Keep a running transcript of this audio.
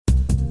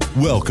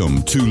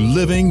Welcome to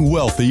Living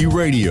Wealthy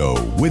Radio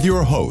with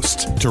your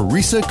host,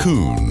 Teresa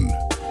Kuhn.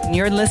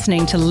 You're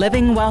listening to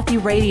Living Wealthy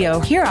Radio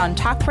here on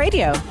Talk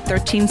Radio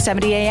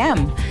 1370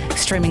 AM,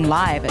 streaming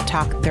live at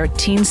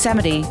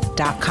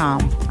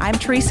talk1370.com. I'm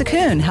Teresa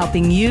Kuhn,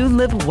 helping you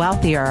live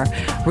wealthier.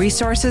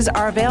 Resources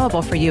are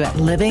available for you at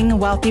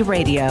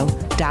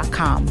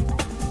livingwealthyradio.com.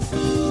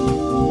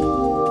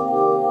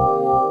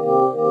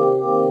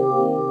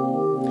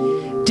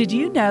 Did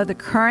you know the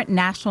current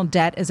national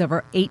debt is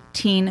over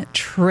 $18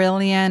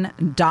 trillion?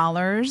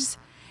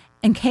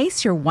 In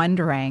case you're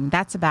wondering,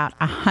 that's about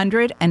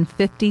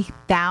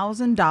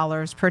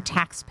 $150,000 per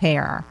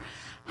taxpayer.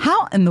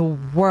 How in the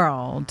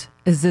world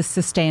is this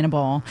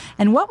sustainable?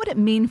 And what would it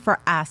mean for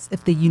us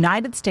if the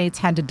United States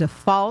had to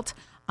default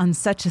on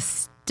such a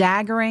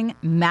staggering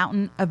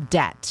mountain of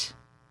debt?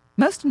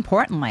 Most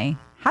importantly,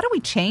 how do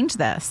we change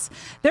this?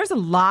 There's a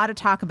lot of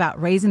talk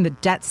about raising the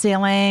debt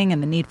ceiling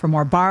and the need for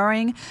more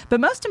borrowing, but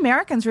most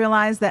Americans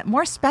realize that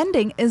more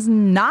spending is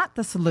not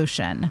the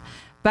solution.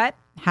 But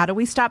how do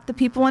we stop the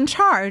people in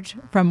charge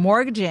from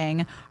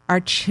mortgaging our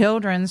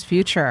children's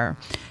future?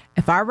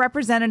 If our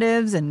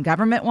representatives and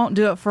government won't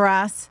do it for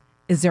us,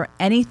 is there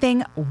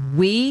anything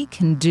we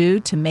can do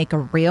to make a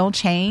real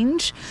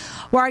change?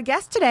 Well, our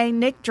guest today,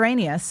 Nick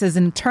Dranius, is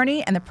an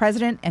attorney and the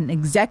president and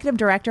executive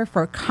director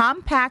for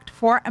Compact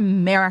for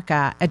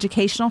America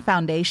Educational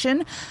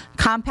Foundation.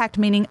 Compact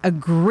meaning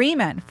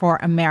Agreement for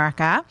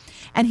America.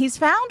 And he's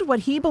found what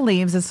he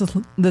believes is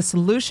the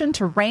solution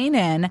to rein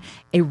in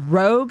a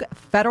rogue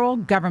federal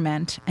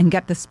government and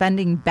get the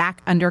spending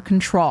back under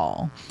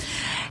control.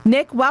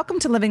 Nick, welcome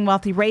to Living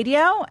Wealthy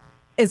Radio.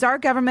 Is our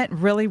government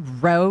really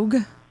rogue?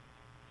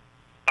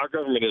 Our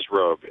government is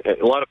rogue.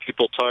 A lot of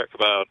people talk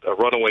about a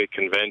runaway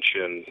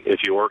convention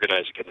if you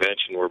organize a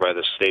convention whereby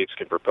the states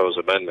can propose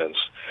amendments.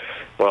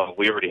 Well,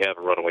 we already have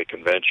a runaway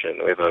convention.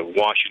 We have a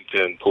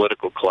Washington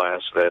political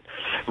class that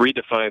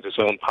redefines its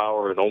own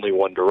power in only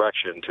one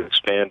direction, to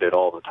expand it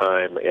all the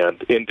time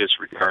and in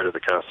disregard of the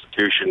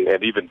Constitution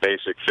and even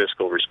basic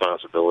fiscal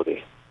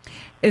responsibility.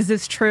 Is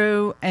this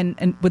true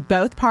and with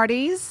both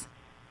parties?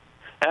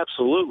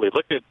 Absolutely.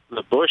 Look at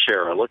the Bush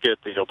era. Look at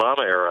the Obama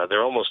era.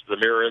 They're almost the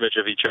mirror image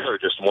of each other,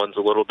 just one's a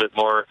little bit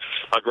more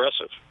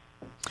aggressive.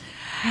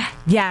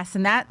 Yes,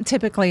 and that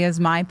typically is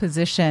my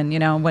position. You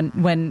know,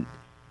 when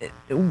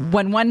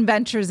one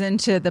ventures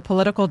into the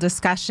political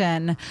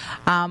discussion,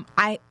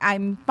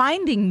 I'm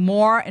finding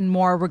more and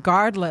more,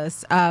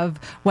 regardless of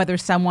whether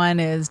someone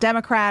is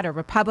Democrat or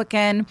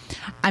Republican,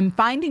 I'm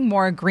finding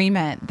more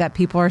agreement that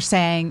people are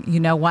saying, you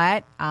know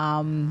what,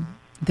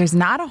 there's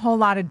not a whole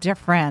lot of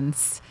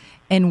difference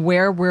in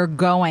where we're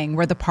going,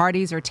 where the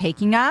parties are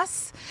taking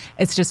us.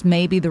 It's just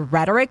maybe the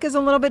rhetoric is a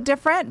little bit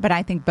different, but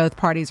I think both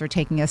parties are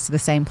taking us to the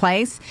same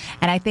place.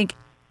 And I think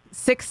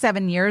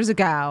 6-7 years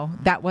ago,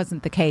 that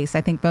wasn't the case.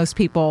 I think most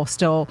people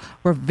still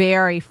were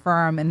very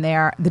firm in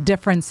the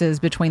differences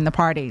between the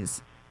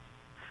parties.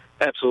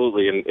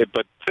 Absolutely,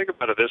 but think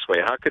about it this way.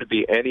 How could it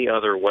be any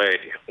other way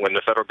when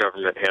the federal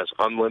government has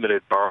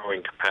unlimited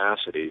borrowing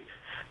capacity?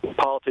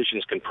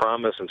 Politicians can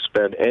promise and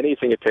spend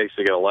anything it takes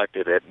to get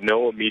elected at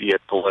no immediate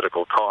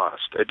political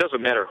cost. It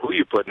doesn't matter who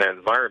you put in that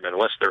environment.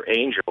 Unless they're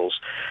angels,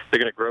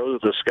 they're going to grow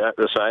the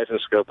size and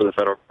scope of the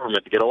federal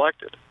government to get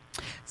elected.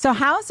 So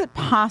how is it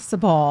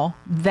possible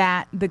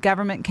that the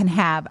government can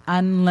have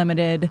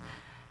unlimited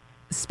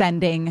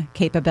spending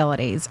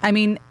capabilities? I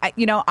mean,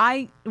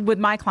 with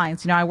my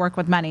clients, I work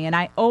with money, and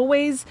I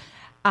always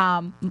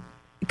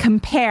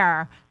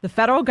compare the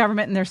federal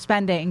government and their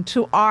spending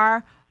to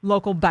our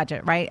local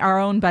budget, right? Our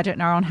own budget in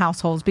our own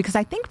households, because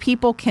I think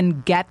people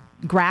can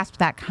grasp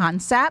that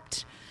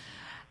concept.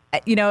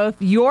 If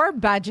your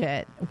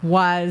budget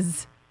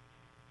was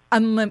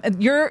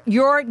unlimited,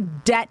 your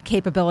debt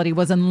capability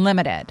was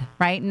unlimited,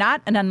 right?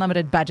 Not an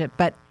unlimited budget,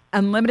 but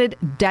unlimited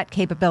debt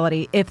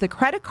capability. If the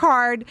credit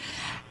card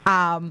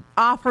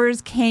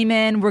offers came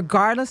in,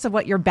 regardless of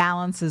what your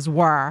balances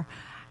were,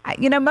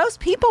 most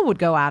people would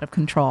go out of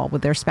control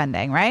with their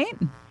spending, right?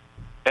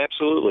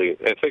 Absolutely.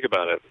 And think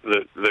about it.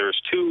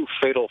 There's two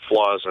fatal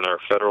flaws in our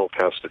federal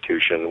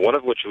Constitution, one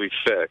of which we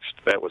fixed,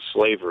 that was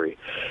slavery.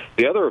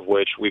 The other of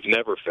which we've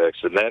never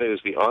fixed, and that is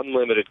the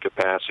unlimited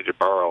capacity to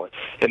borrow.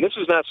 And this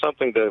is not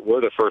something that we're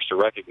the first to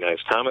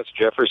recognize. Thomas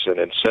Jefferson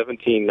in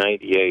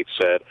 1798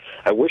 said,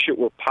 "I wish it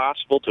were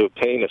possible to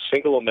obtain a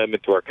single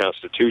amendment to our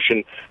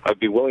Constitution. I'd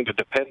be willing to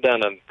depend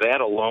on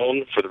that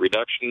alone for the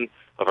reduction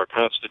of our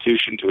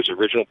Constitution to its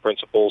original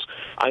principles.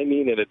 I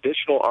mean an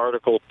additional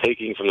article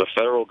taking from the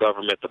federal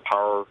government the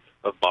power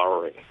of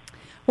borrowing."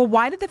 Well,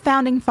 why did the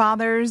Founding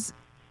Fathers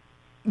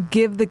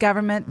give the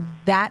government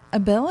that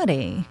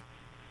ability?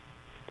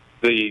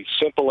 The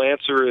simple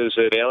answer is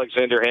that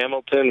Alexander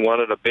Hamilton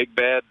wanted a big,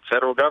 bad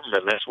federal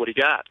government, and that's what he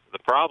got. The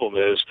problem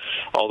is,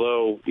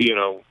 although, you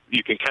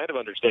can kind of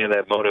understand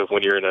that motive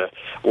when you're in a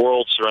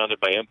world surrounded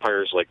by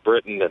empires like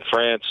Britain and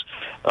France,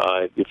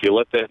 if you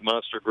let that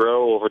monster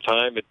grow over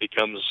time, it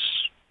becomes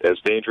as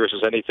dangerous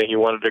as anything you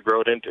wanted to grow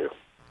it into.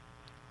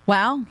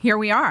 Well, here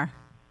we are,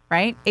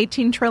 right?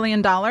 $18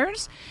 trillion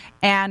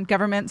and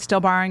government still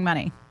borrowing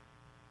money.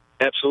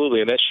 Absolutely,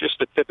 and that's just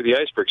the tip of the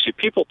iceberg. See,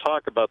 people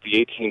talk about the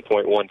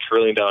 $18.1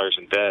 trillion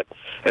in debt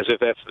as if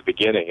that's the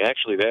beginning.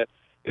 Actually, that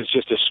is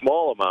just a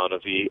small amount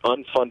of the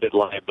unfunded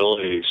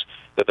liabilities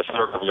that the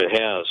federal government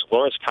has.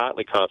 Lawrence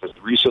Kotlikoff has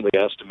recently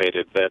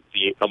estimated that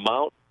the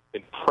amount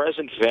in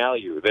present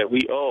value that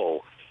we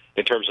owe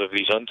in terms of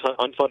these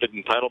unfunded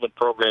entitlement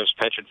programs,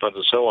 pension funds,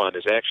 and so on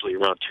is actually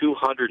around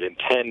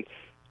 $210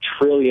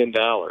 trillion.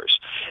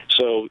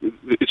 So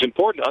it's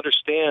important to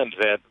understand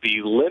that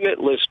the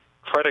limitless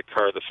credit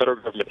card the federal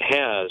government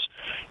has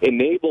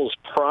enables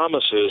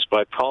promises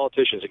by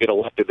politicians to get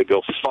elected that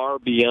go far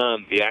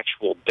beyond the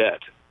actual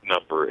debt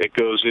number. It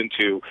goes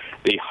into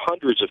the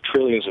hundreds of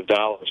trillions of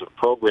dollars of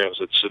programs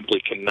that simply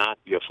cannot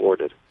be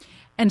afforded.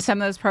 And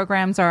some of those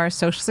programs are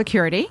Social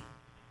Security,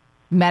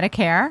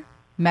 Medicare,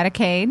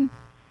 Medicaid.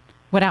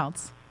 What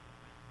else?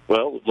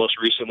 Well, most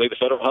recently, the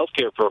federal health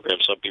care program,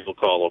 some people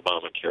call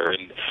Obamacare.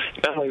 And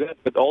not only that,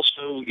 but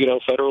also,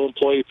 federal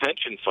employee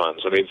pension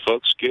funds. I mean,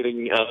 folks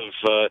getting out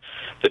of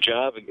the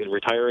job and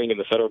retiring in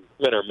the federal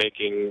government are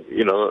making,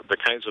 the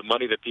kinds of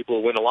money that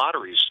people who win the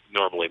lotteries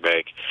normally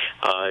make.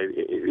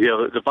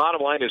 The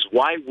bottom line is,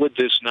 why would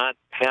this not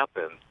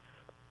happen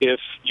if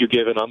you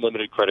give an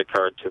unlimited credit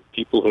card to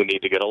people who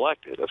need to get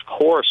elected? Of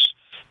course,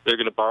 they're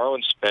going to borrow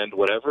and spend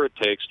whatever it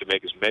takes to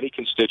make as many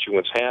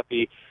constituents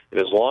happy. And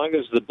as long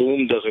as the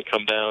boom doesn't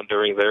come down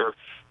during their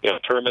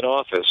term in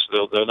office,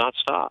 they'll not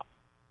stop.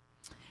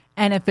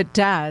 And if it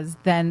does,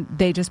 then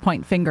they just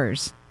point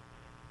fingers,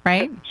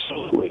 right?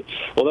 Absolutely.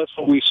 Well, that's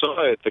what we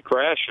saw at the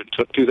crash in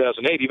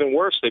 2008. Even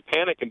worse, they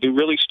panic and do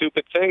really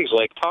stupid things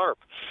like TARP,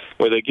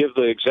 where they give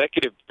the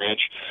executive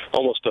branch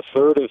almost a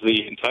third of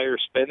the entire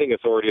spending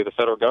authority of the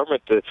federal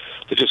government to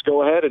just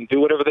go ahead and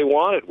do whatever they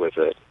wanted with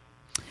it.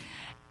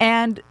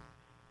 And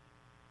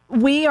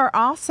we are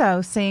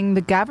also seeing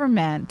the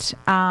government,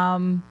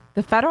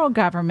 the federal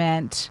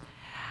government,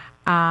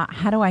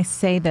 how do I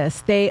say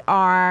this? They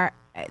are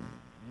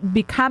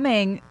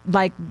becoming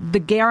like the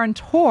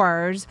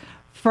guarantors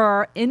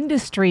for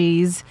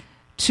industries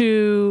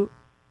to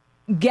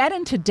get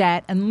into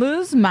debt and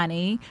lose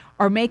money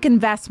or make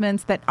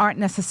investments that aren't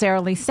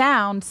necessarily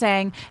sound,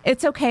 saying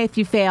it's okay if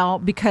you fail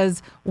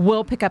because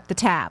we'll pick up the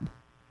tab.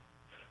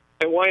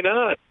 And why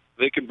not?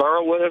 They can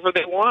borrow whatever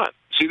they want.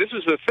 See, this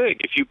is the thing.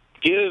 If you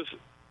give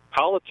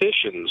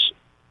politicians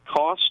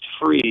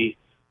cost-free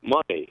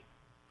money,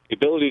 the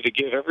ability to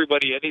give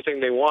everybody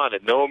anything they want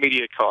at no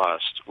immediate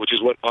cost, which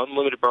is what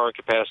unlimited borrowing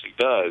capacity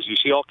does, you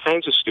see all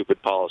kinds of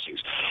stupid policies.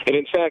 And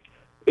in fact,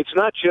 it's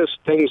not just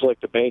things like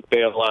the bank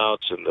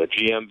bailouts and the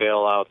GM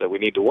bailout that we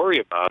need to worry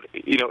about.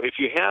 If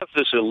you have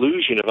this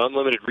illusion of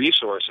unlimited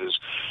resources,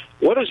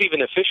 what does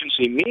even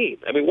efficiency mean?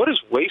 I mean, what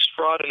is waste,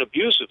 fraud, and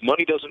abuse if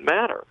money doesn't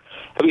matter?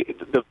 I mean,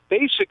 the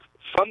basic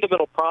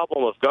fundamental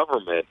problem of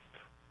government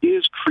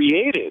is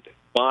created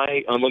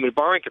by unlimited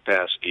borrowing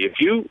capacity. If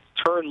you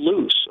turn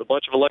loose a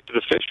bunch of elected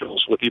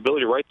officials with the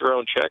ability to write their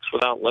own checks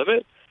without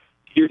limit,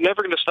 you're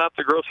never going to stop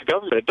the growth of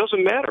government. It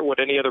doesn't matter what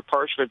any other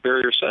parchment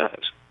barrier says.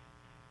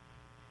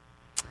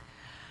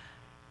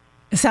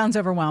 It sounds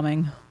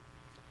overwhelming.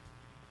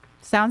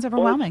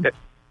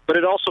 But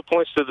it also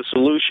points to the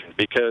solution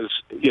because,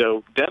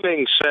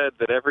 Deming said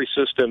that every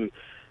system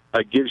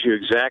gives you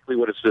exactly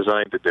what it's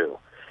designed to do.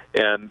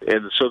 And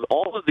so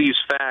all of these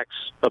facts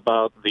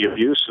about the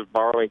abuse of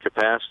borrowing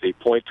capacity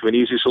point to an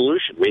easy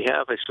solution. We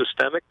have a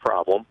systemic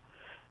problem.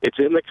 It's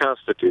in the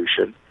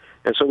Constitution.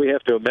 And so we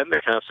have to amend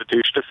the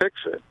Constitution to fix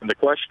it. And the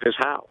question is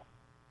how.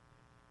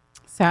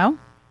 So,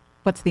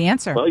 what's the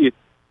answer? Well,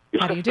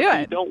 how do you do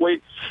it?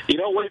 You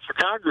don't wait for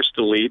Congress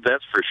to lead,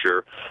 that's for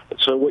sure.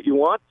 So what you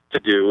want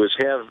to do is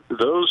have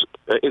those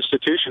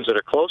institutions that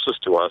are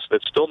closest to us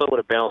that still know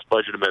what a balanced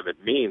budget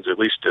amendment means, at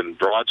least in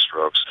broad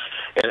strokes,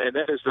 and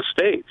that is the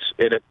states.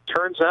 And it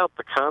turns out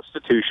the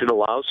Constitution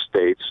allows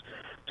states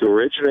to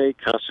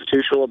originate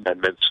constitutional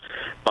amendments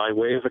by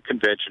way of a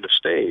convention of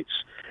states.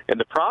 And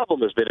the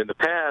problem has been in the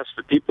past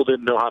that people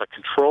didn't know how to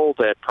control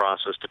that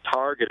process to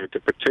target it to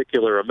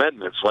particular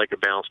amendments like a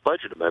balanced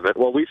budget amendment.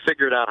 Well, we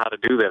figured out how to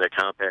do that at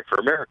Compact for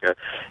America,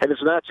 and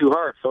it's not too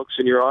hard. Folks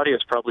in your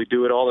audience probably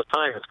do it all the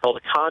time. It's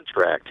called a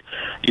contract.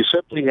 You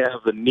simply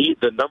have the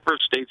number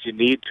of states you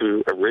need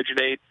to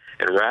originate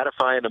and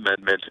ratify an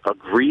amendment,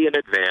 agree in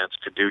advance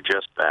to do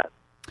just that.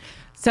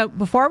 So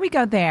before we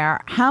go there,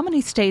 how many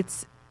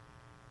states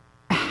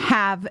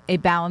have a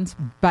balanced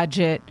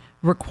budget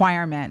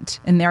requirement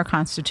in their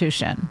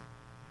constitution?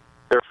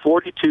 There are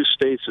 42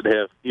 states that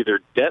have either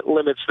debt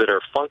limits that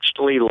are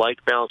functionally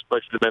like balanced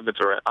budget amendments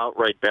or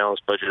outright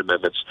balanced budget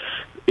amendments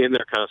in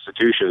their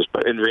constitutions.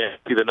 But in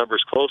reality, the number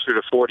is closer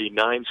to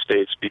 49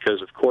 states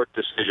because of court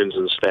decisions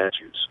and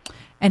statutes.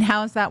 And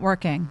how is that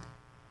working?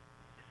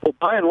 Well,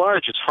 by and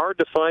large, it's hard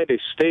to find a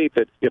state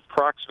that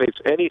approximates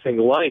anything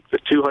like the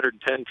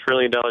 $210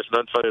 trillion in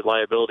unfunded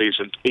liabilities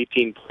and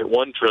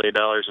 $18.1 trillion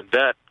in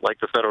debt like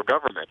the federal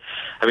government.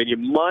 I mean, you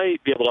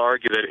might be able to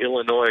argue that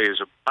Illinois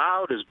is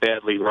about as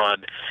badly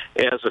run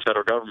as the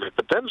federal government,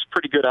 but that's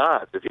pretty good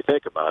odds if you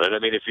think about it. I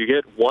mean, if you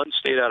get one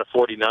state out of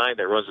 49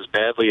 that runs as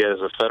badly as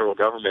the federal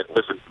government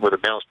with a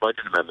balanced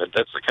budget amendment,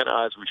 that's the kind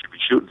odds we should be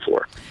shooting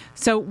for.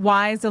 So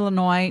why is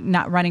Illinois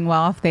not running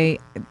well if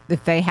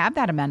they have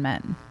that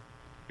amendment?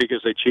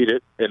 Because they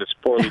cheated, and it's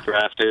poorly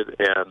drafted,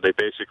 and they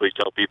basically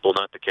tell people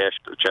not to cash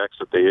the checks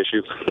that they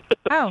issue.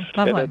 Oh,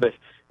 lovely. But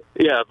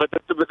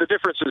the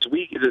difference is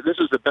this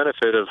is the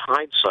benefit of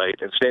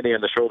hindsight and standing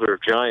on the shoulder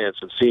of giants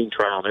and seeing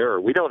trial and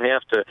error. We don't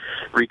have to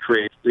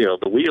recreate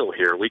the wheel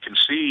here. We can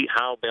see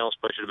how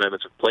balanced budget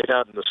amendments have played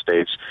out in the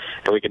states,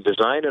 and we can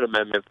design an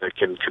amendment that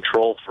can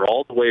control for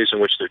all the ways in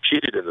which they're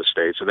cheated in the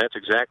states, and that's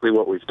exactly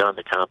what we've done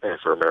to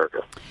Compact for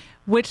America.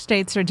 Which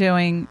states are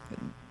doing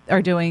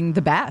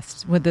the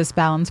best with this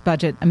balanced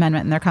budget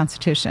amendment in their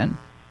constitution?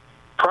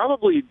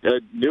 Probably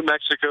New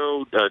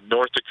Mexico,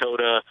 North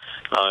Dakota,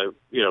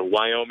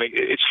 Wyoming.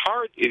 It's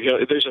hard.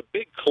 There's a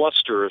big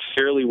cluster of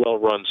fairly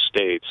well-run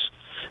states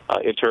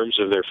in terms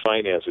of their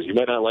finances. You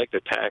might not like the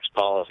tax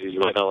policies.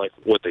 You might not like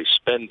what they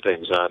spend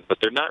things on, but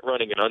they're not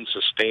running an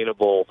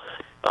unsustainable,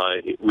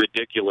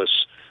 ridiculous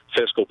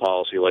fiscal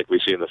policy like we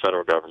see in the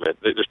federal government.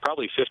 There's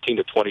probably 15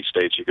 to 20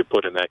 states you could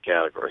put in that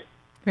category.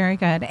 Very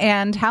good.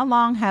 And how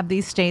long have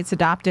these states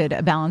adopted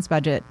a balanced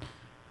budget?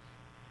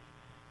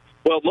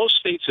 Well, most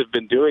states have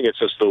been doing it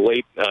since the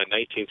late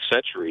 19th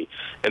century,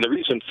 and the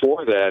reason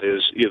for that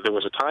is there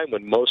was a time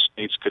when most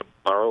states could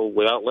borrow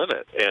without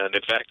limit, and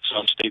in fact,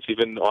 some states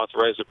even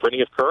authorized the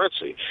printing of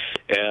currency.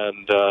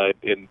 And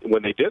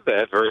when they did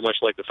that, very much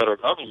like the federal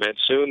government,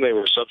 soon they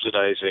were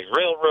subsidizing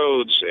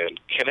railroads and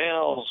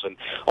canals and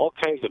all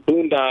kinds of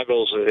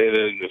boondoggles, and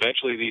then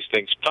eventually these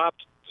things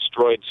popped,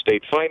 destroyed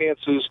state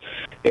finances,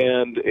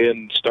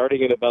 and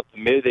starting in about the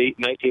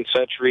mid-19th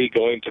century,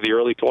 going to the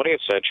early 20th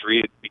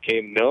century, it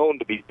became known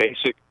to be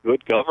basic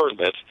good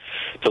government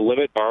to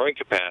limit borrowing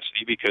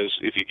capacity, because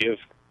if you give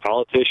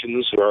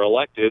politicians who are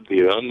elected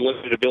the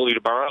unlimited ability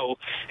to borrow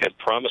and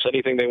promise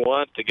anything they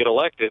want to get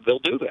elected, they'll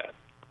do that.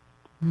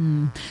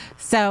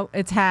 So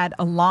it's had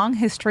a long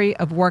history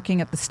of working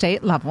at the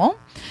state level.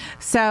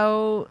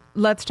 So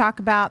let's talk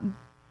about,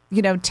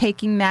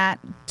 taking that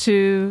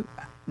to...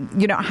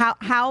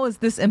 how is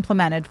this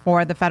implemented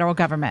for the federal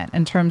government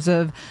in terms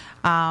of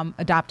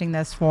adopting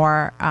this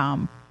for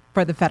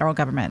the federal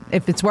government?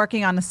 If it's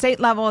working on the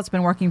state level, it's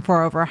been working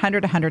for over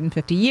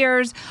 150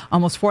 years.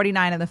 Almost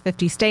 49 of the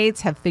 50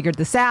 states have figured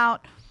this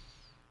out.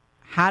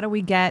 How do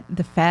we get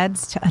the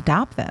feds to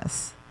adopt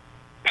this?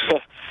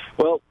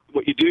 Well,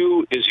 what you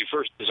do is you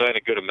first design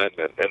a good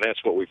amendment, and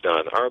that's what we've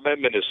done. Our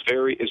amendment is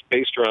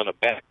based around a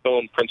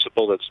backbone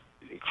principle that's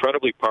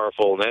incredibly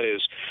powerful, and that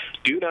is,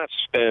 do not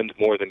spend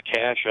more than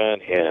cash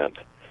on hand,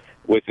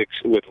 with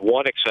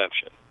one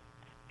exception,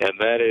 and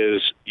that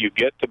is you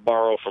get to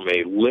borrow from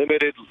a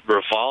limited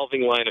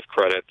revolving line of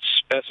credit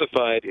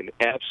specified in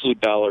absolute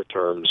dollar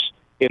terms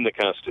in the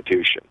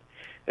Constitution.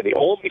 And the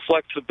only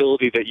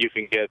flexibility that you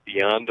can get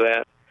beyond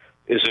that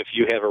is if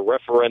you have a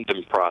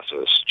referendum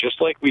process.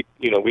 Just like we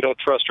don't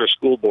trust our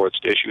school boards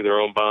to issue their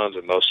own bonds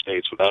in most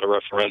states without a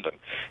referendum.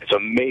 It's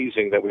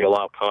amazing that we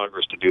allow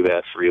Congress to do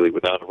that freely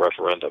without a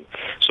referendum.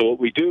 So what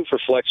we do for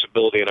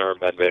flexibility in our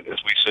amendment is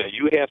we say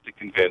you have to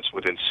convince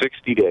within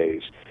 60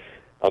 days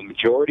a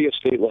majority of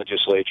state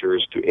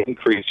legislatures to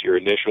increase your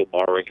initial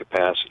borrowing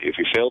capacity. If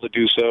you fail to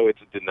do so,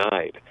 it's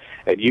denied.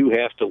 And you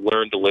have to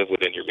learn to live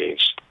within your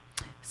means.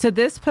 So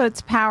this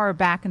puts power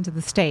back into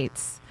the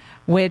states.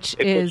 It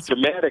puts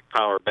dramatic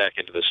power back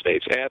into the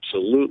states,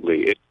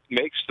 absolutely. It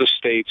makes the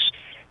states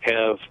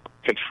have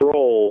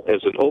control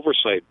as an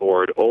oversight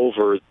board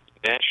over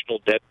national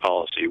debt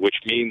policy, which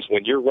means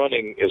when you're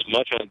running as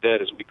much on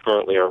debt as we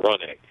currently are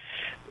running,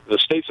 the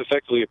states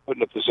effectively are put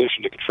in a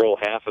position to control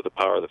half of the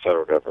power of the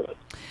federal government.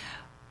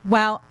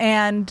 Well,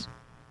 and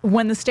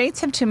when the states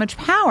have too much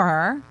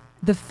power,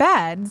 the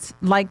feds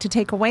like to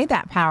take away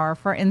that power.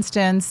 For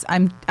instance,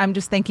 I'm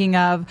just thinking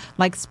of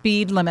like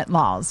speed limit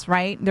laws,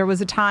 right? There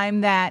was a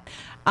time that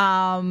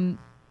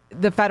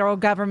the federal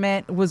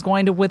government was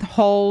going to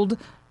withhold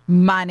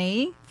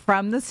money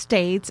from the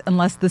states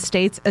unless the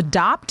states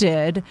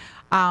adopted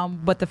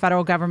what the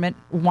federal government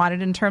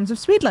wanted in terms of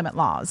speed limit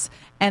laws.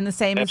 And the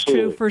same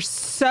Absolutely. is true for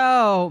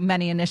so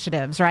many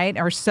initiatives, right?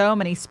 Or so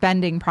many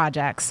spending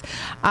projects.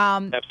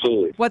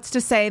 Absolutely. What's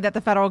to say that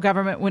the federal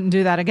government wouldn't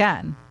do that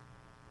again?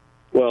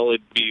 Well,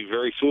 it'd be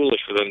very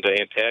foolish for them to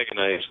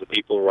antagonize the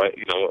people,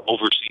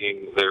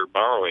 overseeing their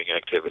borrowing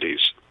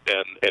activities,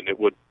 and it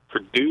would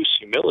produce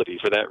humility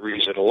for that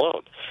reason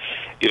alone.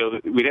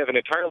 We'd have an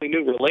entirely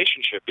new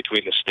relationship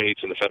between the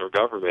states and the federal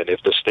government if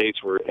the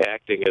states were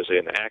acting as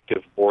an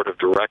active board of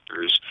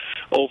directors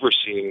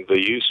overseeing the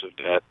use of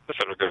debt the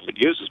federal government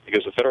uses,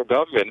 because the federal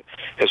government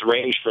has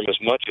ranged from as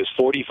much as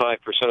 45%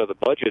 of the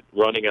budget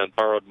running on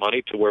borrowed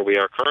money to where we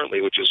are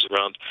currently, which is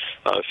around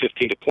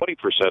 15 to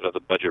 20% of the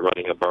budget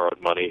running on borrowed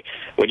money.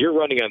 When you're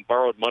running on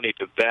borrowed money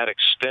to that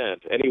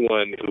extent,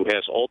 anyone who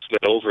has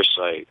ultimate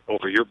oversight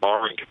over your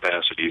borrowing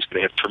capacity is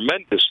going to have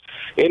tremendous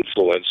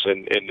influence,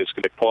 and it's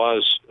going to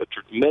cause a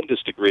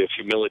tremendous degree of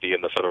humility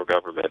in the federal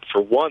government.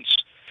 For once,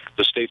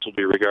 the states will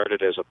be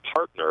regarded as a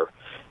partner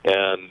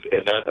and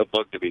not a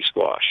bug to be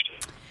squashed.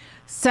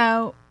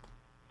 So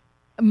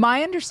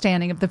my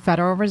understanding of the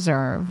Federal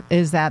Reserve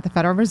is that the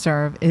Federal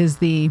Reserve is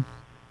the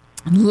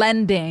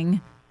lending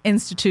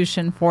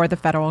institution for the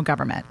federal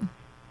government.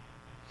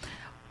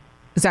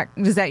 Is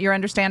that your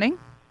understanding?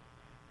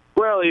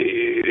 Well,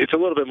 it's a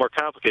little bit more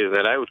complicated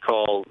than that. I would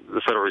call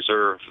the Federal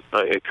Reserve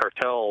a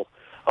cartel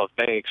of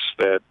banks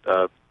that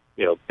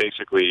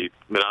basically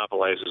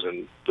monopolizes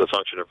in the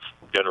function of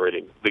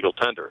generating legal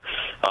tender.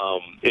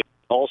 It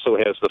also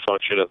has the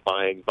function of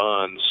buying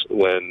bonds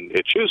when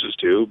it chooses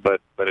to,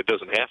 but it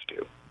doesn't have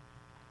to.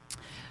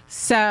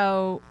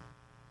 So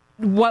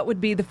what would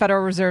be the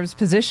Federal Reserve's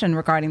position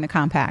regarding the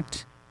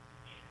compact?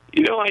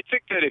 I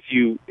think that if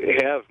you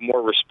have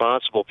more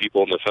responsible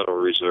people in the Federal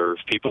Reserve,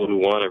 people who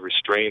want to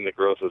restrain the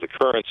growth of the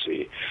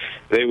currency,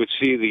 they would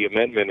see the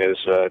amendment as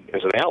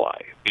an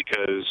ally.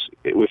 Because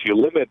if you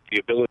limit the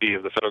ability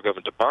of the federal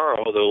government to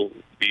borrow, they'll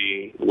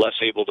be less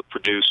able to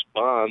produce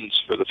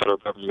bonds for the federal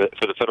government,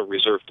 for the Federal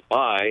Reserve to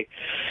buy,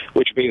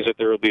 which means that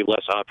there will be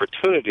less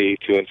opportunity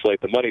to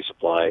inflate the money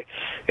supply.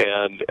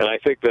 And I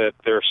think that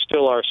there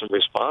still are some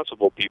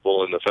responsible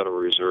people in the Federal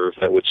Reserve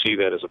that would see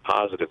that as a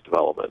positive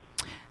development.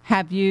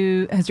 Has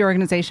your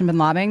organization been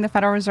lobbying the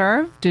Federal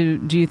Reserve? Do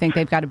you think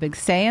they've got a big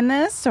say in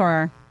this,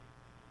 or?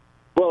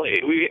 Well,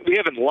 we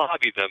haven't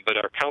lobbied them, but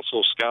our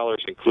Council of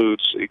Scholars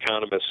includes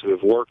economists who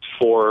have worked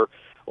for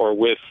or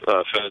with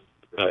Fed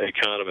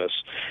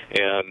economists,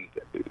 and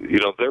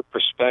their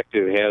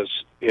perspective has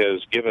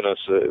given us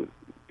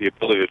the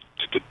ability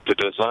to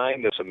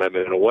design this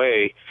amendment in a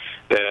way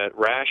that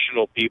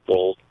rational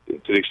people, to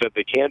the extent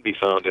they can be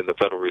found in the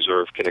Federal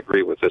Reserve, can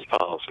agree with this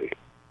policy.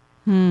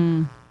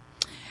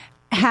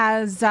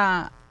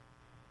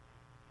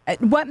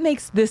 What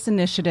makes this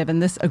initiative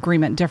and this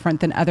agreement different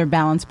than other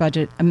balanced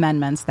budget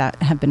amendments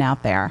that have been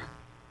out there?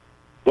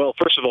 Well,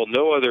 first of all,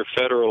 no other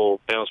federal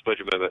balanced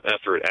budget amendment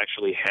effort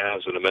actually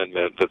has an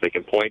amendment that they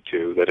can point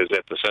to that is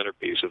at the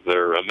centerpiece of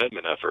their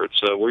amendment effort.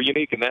 So we're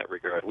unique in that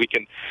regard. We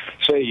can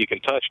say you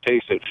can touch,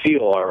 taste, and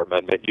feel our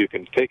amendment. You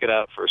can take it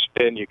out for a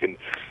spin. You can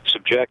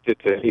subject it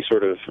to any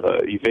sort of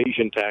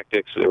evasion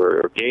tactics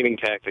or gaming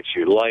tactics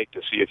you like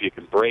to see if you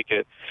can break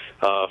it.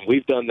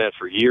 We've done that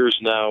for years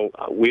now.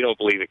 We don't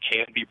believe it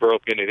can be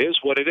broken. It is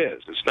what it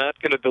is. It's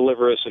not going to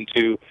deliver us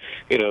into,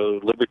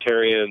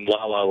 libertarian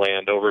la-la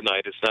land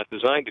overnight. It's not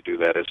designed to do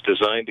that. It's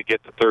designed to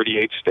get to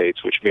 38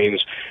 states, which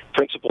means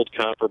principled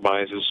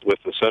compromises with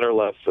the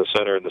center-left, the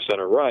center, and the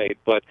center-right.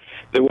 But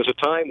there was a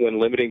time when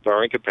limiting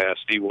borrowing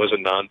capacity was a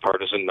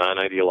nonpartisan,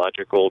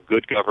 non-ideological,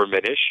 good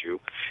government issue,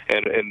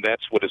 and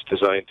that's what it's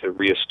designed to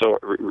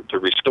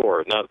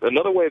restore. Now,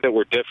 another way that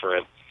we're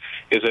different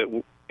is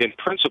that, in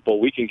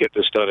principle, we can get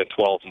this done in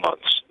 12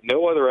 months.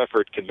 No other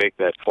effort can make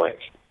that claim.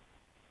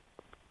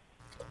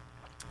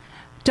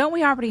 Don't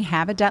we already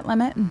have a debt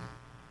limit?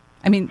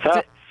 I mean...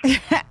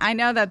 I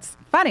know that's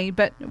funny,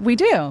 but we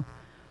do.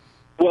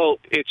 Well,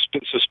 it's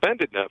been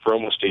suspended now for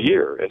almost a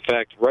year. In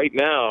fact, right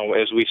now,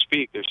 as we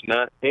speak, there's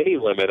not any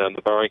limit on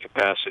the borrowing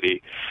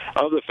capacity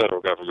of the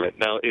federal government.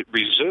 Now, it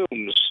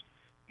resumes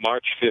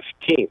March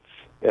 15th.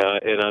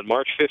 And on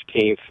March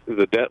 15th,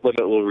 the debt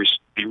limit will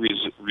be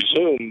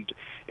resumed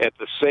at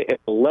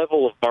the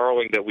level of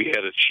borrowing that we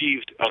had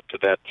achieved up to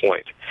that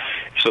point.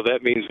 So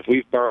that means if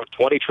we've borrowed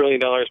 $20 trillion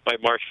by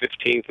March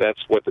 15th, that's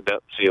what the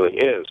debt ceiling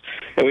is.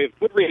 And we have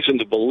good reason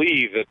to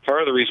believe that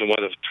part of the reason why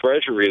the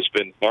Treasury has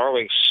been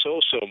borrowing so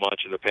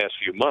much in the past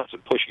few months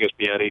and pushing us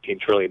beyond $18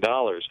 trillion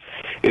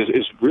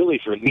is really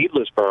for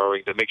needless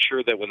borrowing to make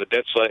sure that when the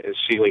debt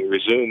ceiling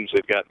resumes,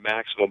 they've got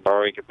maximum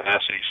borrowing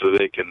capacity so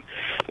they can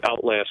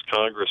outlast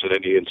Congress in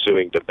any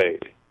ensuing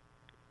debate.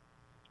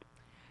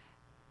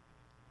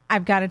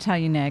 I've got to tell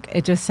you, Nick,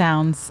 it just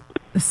sounds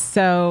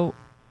so...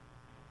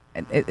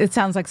 It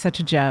sounds like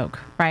such a joke,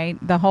 right?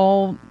 The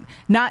whole,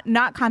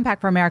 not Compact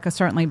for America,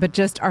 certainly, but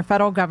just our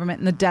federal government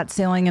and the debt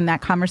ceiling and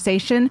that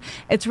conversation.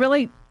 It's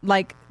really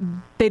like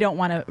they don't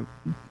want to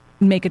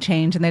make a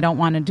change and they don't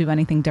want to do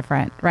anything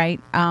different, right?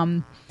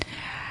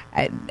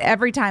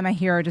 Every time I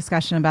hear a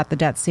discussion about the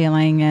debt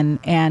ceiling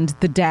and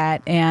the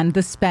debt and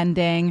the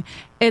spending,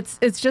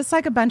 it's just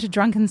like a bunch of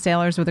drunken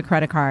sailors with a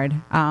credit card,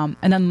 an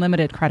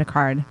unlimited credit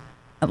card.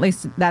 At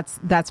least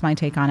that's my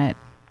take on it.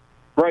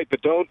 Right,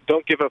 but don't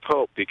give up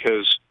hope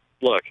because,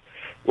 look,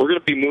 we're going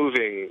to be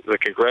moving the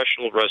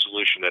congressional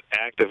resolution that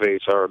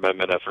activates our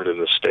amendment effort in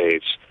the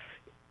states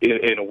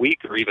in a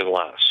week or even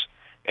less.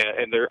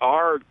 And there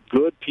are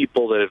good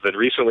people that have been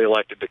recently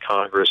elected to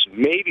Congress,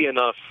 maybe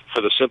enough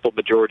for the simple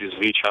majorities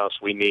of each house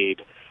we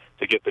need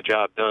to get the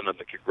job done on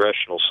the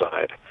congressional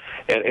side.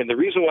 And the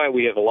reason why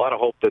we have a lot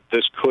of hope that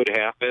this could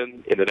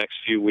happen in the next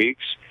few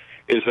weeks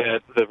is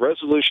that the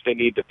resolution they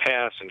need to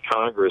pass in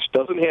Congress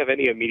doesn't have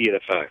any immediate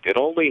effect. It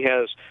only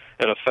has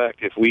an effect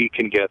if we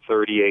can get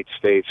 38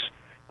 states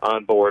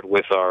on board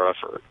with our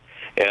effort.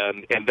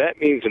 And that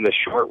means in the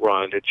short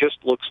run, it just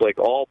looks like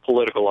all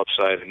political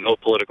upside and no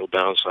political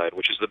downside,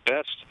 which is the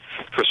best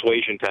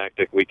persuasion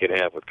tactic we can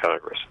have with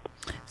Congress.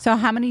 So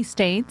how many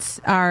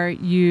states are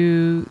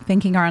you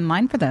thinking are in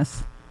line for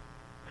this?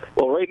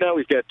 Well, right now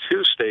we've got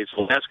two states,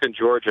 Alaska and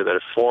Georgia, that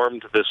have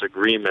formed this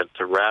agreement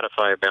to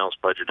ratify a balanced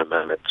budget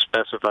amendment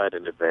specified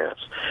in advance.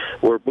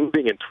 We're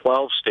moving in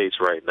 12 states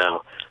right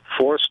now.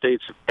 4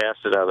 states have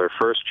passed it out of their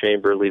first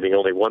chamber, leaving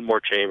only one more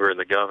chamber and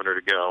the governor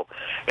to go.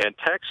 And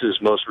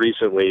Texas, most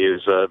recently,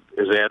 is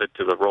added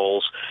to the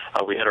rolls.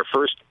 We had our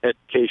first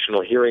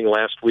educational hearing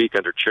last week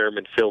under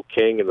Chairman Phil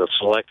King in the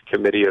Select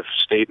Committee of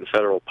State and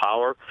Federal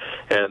Power,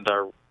 and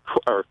our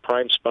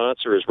prime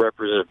sponsor is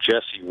Representative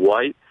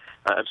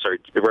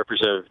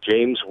Representative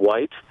James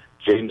White,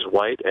 and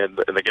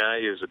the guy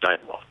is a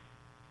dynamo.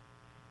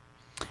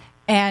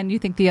 And you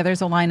think the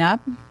others will line up?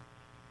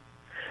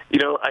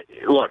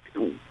 Look,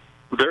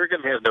 they're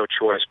going to have no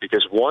choice,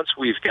 because once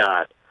we've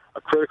got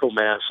a critical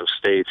mass of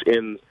states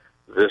in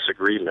this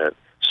agreement,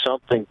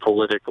 something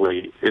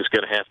politically is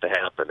going to have to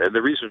happen. And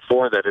the reason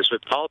for that is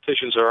that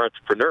politicians are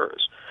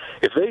entrepreneurs.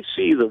 If they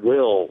see the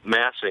will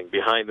massing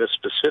behind this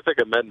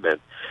specific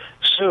amendment,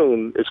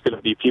 soon it's going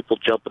to be people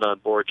jumping on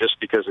board just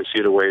because they see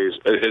it a way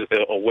of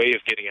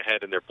getting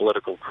ahead in their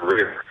political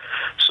career.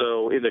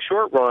 So in the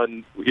short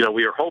run,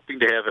 we are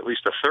hoping to have at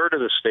least a third of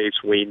the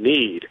states we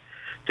need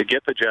to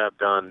get the job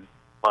done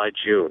by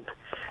June.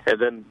 And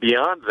then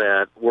beyond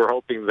that, we're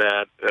hoping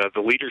that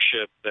the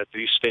leadership that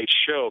these states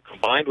show,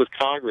 combined with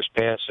Congress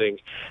passing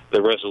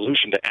the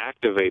resolution to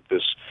activate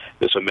this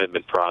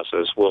amendment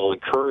process, will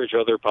encourage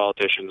other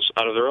politicians,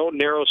 out of their own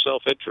narrow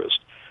self-interest,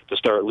 to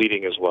start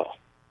leading as well.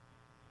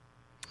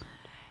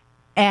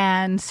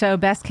 And so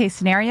best case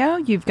scenario,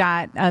 you've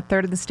got a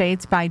third of the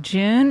states by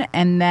June,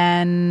 and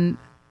then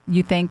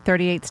you think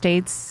 38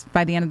 states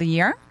by the end of the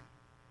year?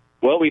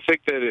 Well, we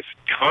think that if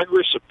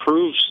Congress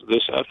approves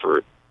this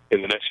effort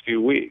in the next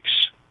few weeks,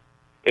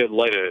 it'd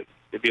be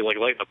like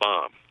lighting a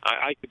bomb.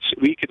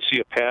 We could see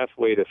a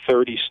pathway to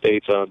 30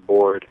 states on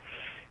board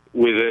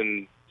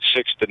within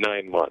 6 to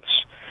 9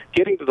 months.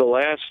 Getting to the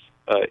last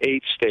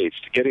 8 states,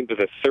 to getting to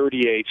the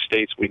 38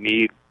 states we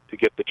need to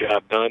get the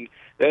job done,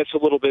 that's a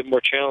little bit more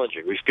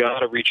challenging. We've got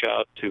to reach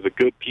out to the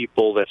good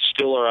people that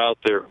still are out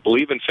there,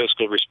 believe in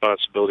fiscal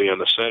responsibility on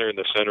the center and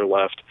the center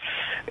left,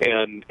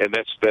 and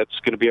that's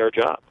going to be our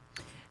job.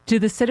 Do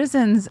the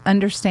citizens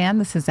understand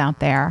this is out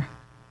there?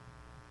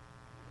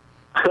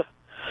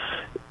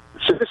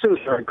 Citizens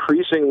are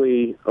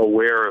increasingly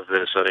aware of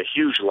this at a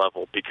huge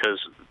level because,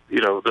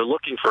 they're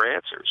looking for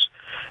answers.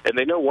 And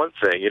they know one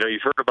thing.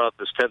 You've heard about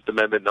this 10th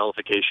Amendment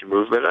nullification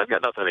movement. I've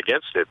got nothing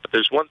against it, but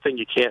there's one thing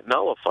you can't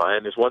nullify,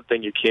 and there's one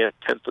thing you can't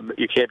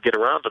get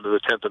around under the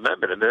 10th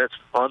Amendment, and that's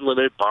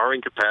unlimited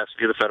borrowing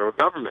capacity of the federal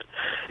government.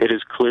 It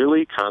is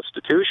clearly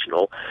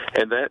constitutional,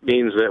 and that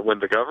means that when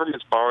the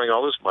government's borrowing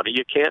all this money,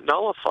 you can't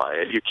nullify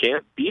it. You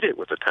can't beat it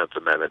with the 10th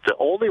Amendment. The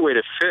only way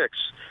to fix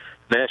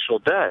national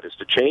debt is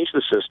to change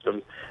the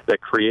system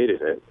that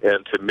created it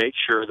and to make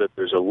sure that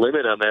there's a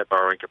limit on that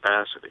borrowing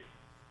capacity.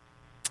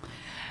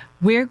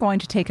 We're going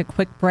to take a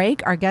quick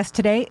break. Our guest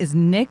today is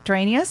Nick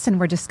Dranius, and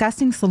we're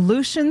discussing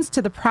solutions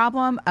to the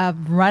problem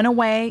of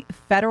runaway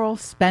federal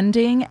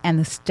spending and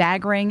the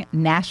staggering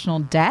national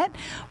debt.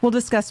 We'll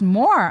discuss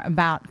more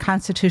about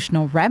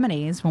constitutional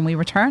remedies when we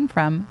return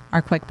from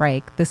our quick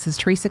break. This is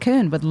Teresa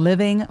Kuhn with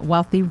Living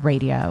Wealthy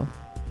Radio.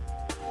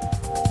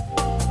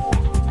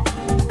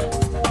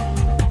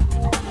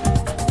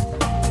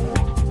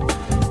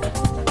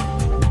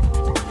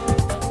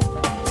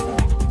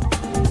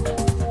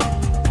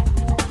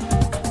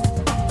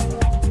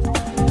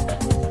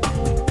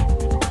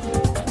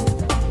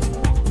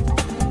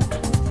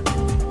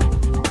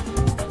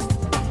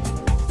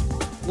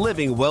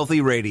 Living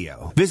Wealthy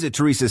Radio. Visit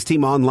Teresa's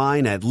team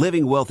online at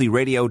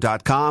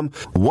livingwealthyradio.com,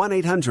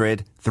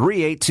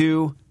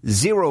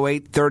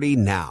 1-800-382-0830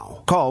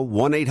 now. Call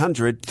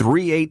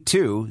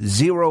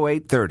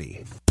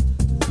 1-800-382-0830.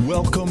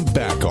 Welcome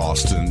back,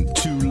 Austin,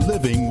 to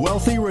Living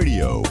Wealthy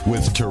Radio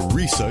with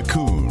Teresa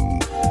Kuhn.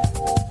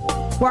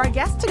 Well, our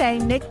guest today,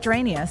 Nick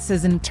Dranius,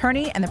 is an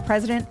attorney and the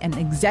president and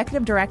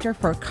executive director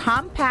for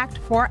Compact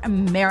for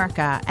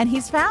America. And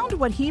he's found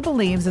what he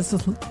believes is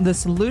the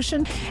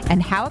solution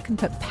and how it can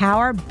put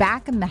power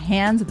back in the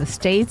hands of the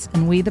states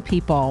and we the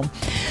people.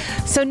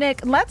 So,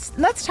 Nick, let's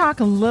talk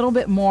a little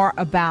bit more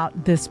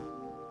about this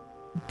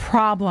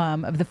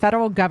problem of the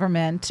federal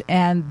government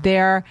and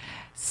their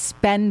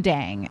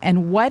spending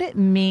and what it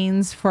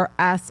means for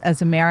us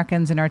as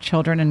Americans and our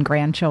children and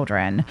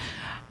grandchildren.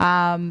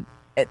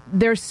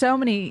 There's so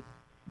many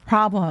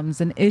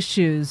problems and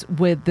issues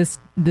with this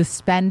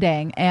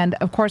spending. And,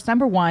 of course,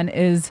 number one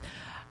is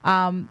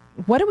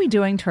what are we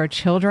doing to our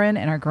children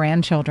and our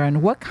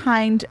grandchildren? What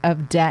kind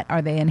of debt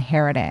are they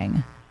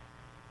inheriting?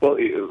 Well,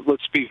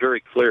 let's be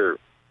very clear.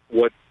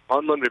 What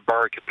unlimited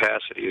borrowing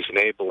capacity is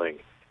enabling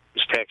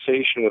is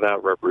taxation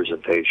without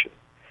representation.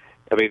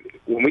 I mean,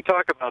 when we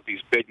talk about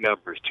these big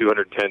numbers,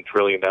 $210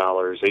 trillion,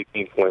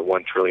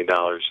 $18.1 trillion,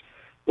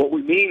 what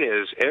we mean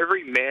is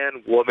every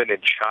man, woman,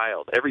 and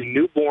child, every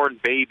newborn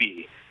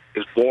baby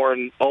is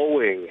born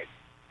owing,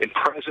 in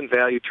present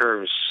value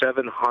terms,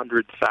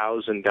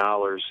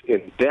 $700,000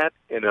 in debt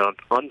and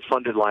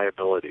unfunded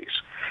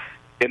liabilities.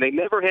 And they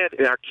never had,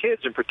 and our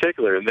kids in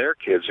particular, and their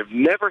kids, have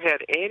never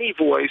had any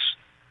voice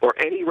or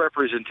any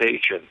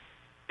representation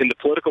in the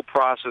political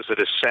process that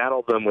has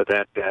saddled them with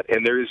that debt.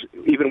 And there's,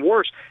 even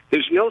worse,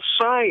 there's no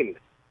sign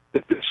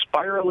that the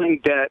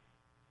spiraling debt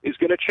is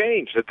going to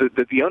change, that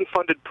the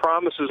unfunded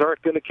promises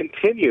aren't going to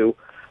continue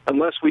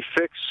unless we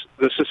fix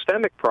the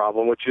systemic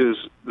problem, which is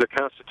the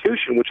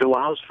Constitution, which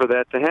allows for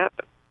that to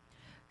happen.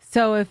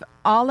 So if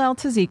all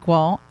else is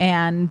equal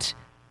and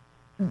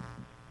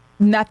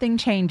nothing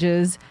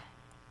changes,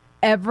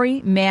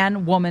 every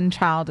man, woman,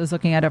 child is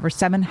looking at over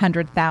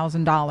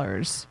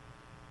 $700,000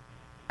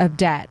 of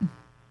debt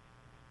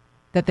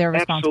that they're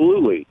responsible for.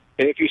 Absolutely.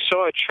 And if you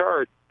saw a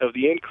chart of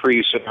the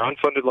increase in our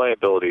unfunded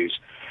liabilities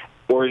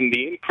or in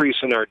the increase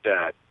in our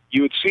debt,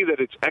 you would see that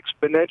it's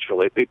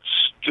exponential. It's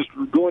just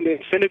going to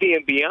infinity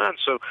and beyond.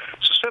 So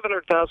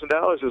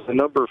 $700,000 is the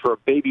number for a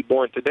baby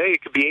born today.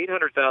 It could be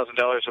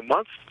 $800,000 a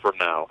month from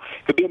now.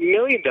 It could be $1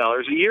 million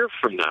a year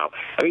from now.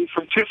 I mean,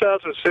 from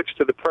 2006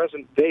 to the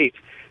present date,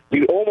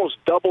 we almost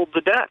doubled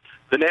the debt,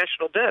 the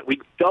national debt. We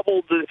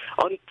doubled the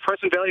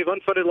present value of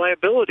unfunded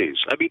liabilities.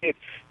 I mean,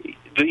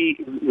 the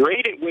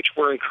rate at which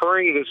we're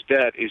incurring this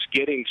debt is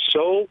getting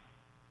so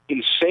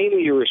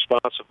insanely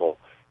irresponsible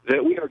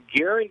that we are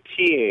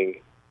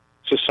guaranteeing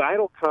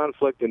societal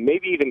conflict and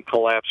maybe even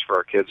collapse for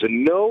our kids.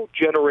 And no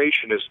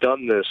generation has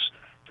done this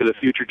to the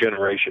future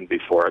generation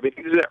before. I mean,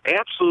 it's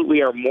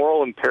absolutely our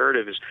moral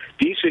imperative as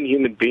decent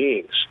human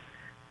beings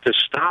to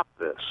stop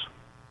this.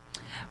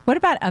 What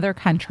about other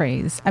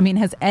countries? I mean,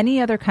 has any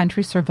other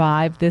country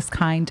survived this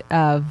kind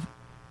of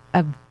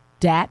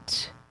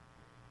debt?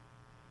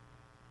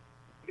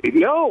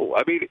 No.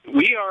 I mean,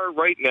 we are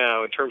right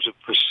now, in terms of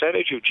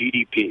percentage of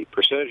GDP,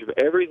 percentage of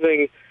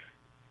everything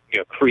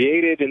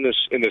created in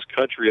this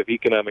country of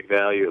economic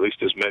value, at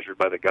least as measured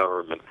by the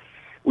government,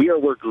 we are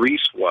where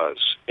Greece was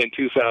in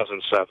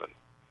 2007,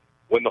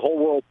 when the whole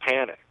world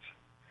panicked.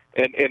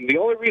 And the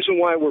only reason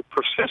why we're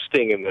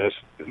persisting in this,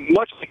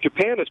 much like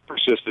Japan has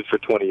persisted for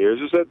 20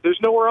 years, is that there's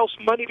nowhere else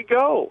money to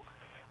go.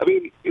 I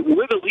mean,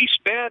 we're the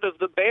least bad of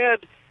the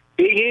bad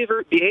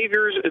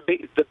behaviors,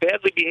 the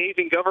badly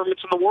behaving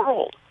governments in the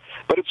world.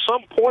 But at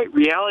some point,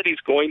 reality is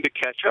going to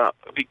catch up,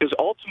 because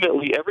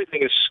ultimately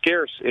everything is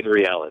scarce in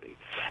reality.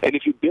 And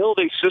if you build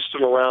a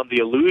system around the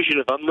illusion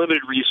of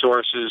unlimited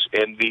resources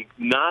and the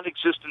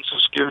non-existence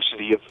of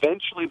scarcity,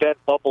 eventually that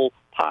bubble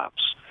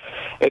pops.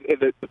 And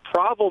the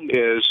problem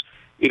is,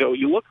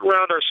 you look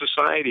around our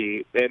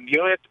society, and you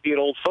don't have to be an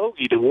old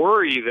fogey to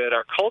worry that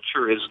our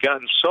culture has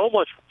gotten so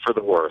much for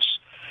the worse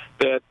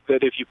that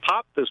if you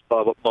pop this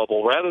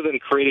bubble, rather than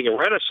creating a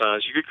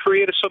renaissance, you could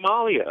create a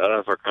Somalia out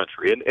of our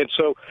country. And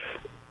so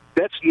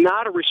that's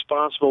not a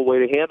responsible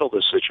way to handle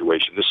this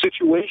situation. The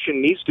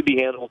situation needs to be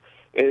handled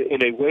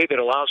in a way that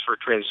allows for a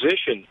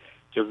transition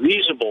to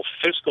reasonable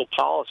fiscal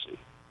policy.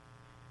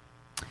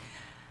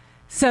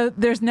 So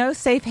there's no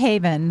safe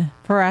haven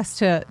for us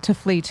to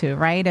flee to,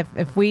 right?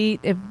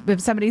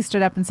 If somebody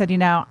stood up and said,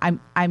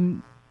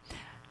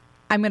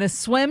 I'm going to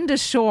swim to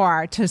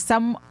shore, to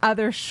some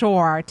other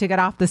shore, to get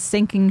off the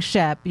sinking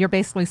ship, you're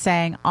basically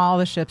saying all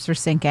the ships are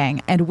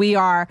sinking, and we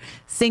are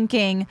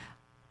sinking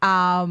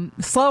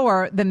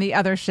slower than the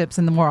other ships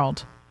in the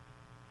world.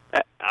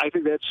 I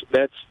think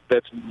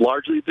that's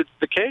largely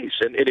the case.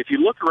 And if you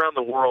look around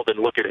the world and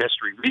look at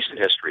history, recent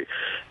history,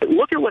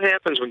 look at what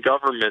happens when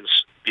governments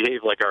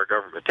behave like our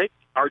government. Take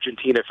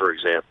Argentina, for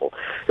example.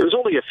 It was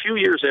only a few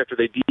years after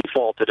they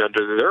defaulted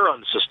under their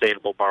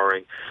unsustainable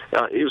borrowing.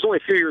 It was only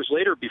a few years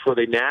later before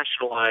they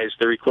nationalized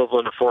their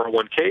equivalent of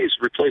 401ks,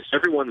 replaced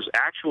everyone's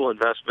actual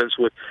investments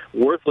with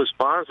worthless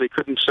bonds they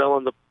couldn't sell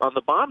on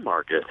the bond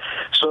market.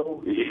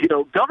 So,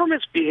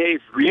 governments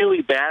behave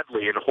really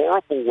badly in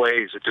horrible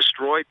ways that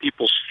destroy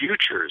people's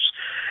futures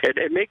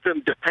and make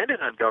them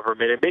dependent on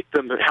government and make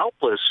them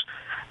helpless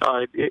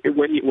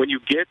when you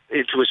get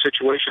into a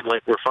situation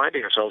like we're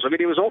finding ourselves. I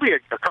mean, it was only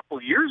a couple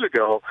of years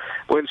ago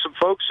when some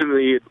folks in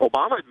the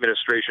Obama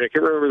administration, I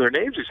can't remember their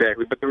names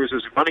exactly, but there was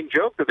this running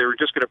joke that they were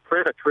just going to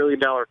print $1 trillion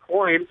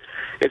coin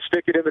and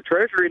stick it in the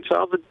Treasury and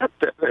solve the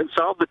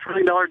 $1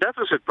 trillion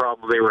deficit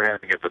problem they were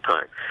having at the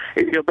time.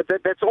 But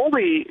that's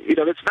only,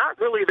 that's not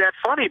really that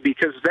funny,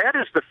 because that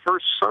is the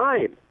first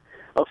sign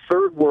of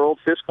third world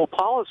fiscal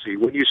policy,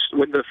 when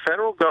the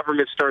federal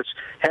government starts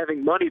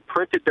having money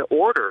printed to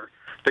order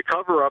to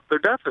cover up their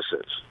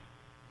deficits.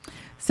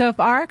 So if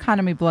our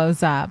economy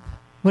blows up,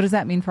 what does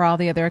that mean for all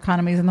the other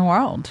economies in the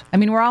world? I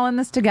mean, we're all in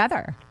this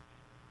together.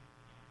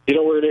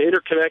 We're in an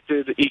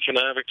interconnected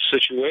economic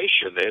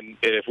situation, and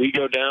if we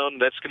go down,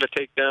 that's going to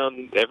take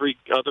down every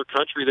other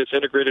country that's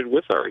integrated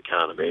with our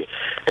economy.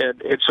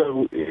 And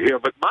so,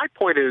 but my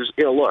point is,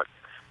 look,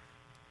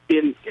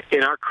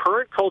 in our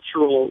current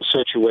cultural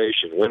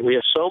situation, when we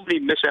have so many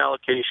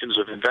misallocations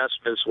of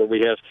investments, when we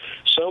have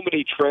so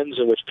many trends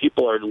in which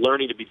people are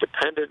learning to be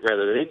dependent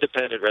rather than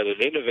independent, rather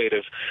than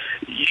innovative,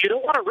 you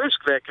don't want to risk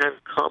that kind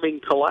of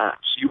coming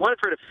collapse. You want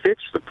to try to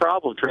fix the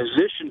problem,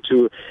 transition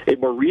to a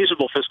more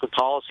reasonable fiscal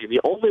policy. And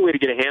the only way to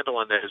get a handle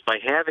on that is by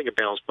having a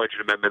balanced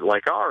budget amendment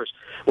like ours,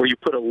 where you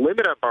put a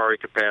limit on borrowing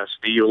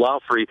capacity, you allow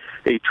for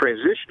a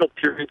transitional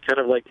period, kind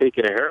of like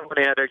taking a heroin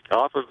addict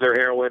off of their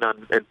heroin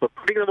and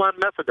putting them on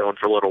methadone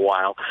for a little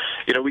while.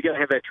 We got to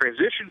have that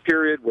transition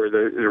period where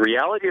the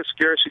reality of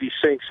scarcity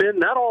sinks in,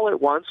 not all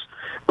at once,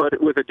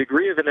 but with a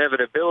degree of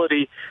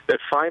inevitability that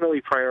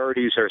finally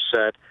priorities are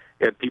set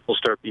and people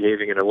start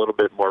behaving in a little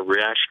bit more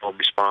rational and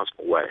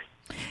responsible way.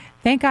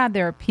 Thank God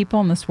there are people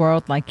in this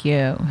world like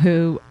you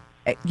who,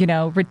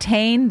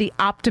 retain the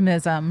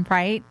optimism,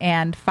 right,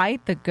 and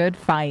fight the good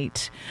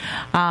fight.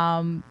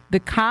 The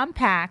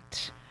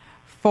compact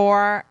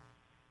for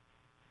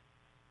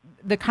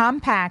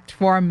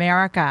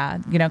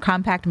America,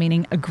 compact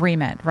meaning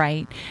agreement,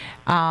 right,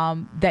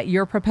 that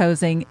you're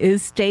proposing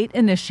is state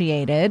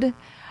initiated,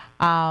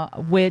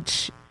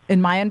 which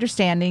in my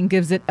understanding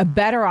gives it a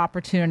better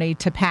opportunity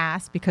to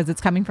pass because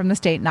it's coming from the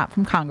state, not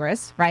from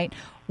Congress, right?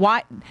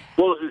 Why?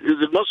 Well,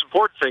 the most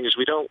important thing is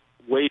we don't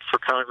wait for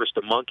Congress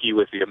to monkey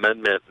with the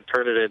amendment and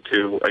turn it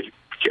into a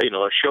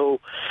show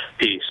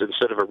piece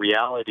instead of a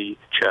reality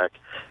check.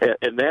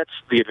 And that's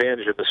the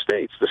advantage of the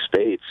states. The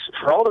states,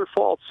 for all their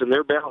faults in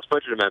their balanced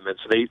budget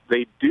amendments,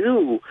 they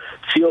do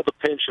feel the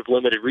pinch of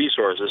limited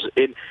resources.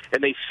 And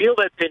they feel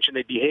that pinch and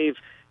they behave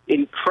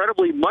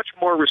incredibly much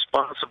more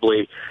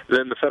responsibly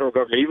than the federal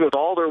government, even with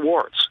all their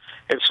warts.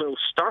 And so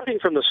starting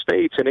from the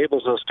states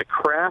enables us to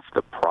craft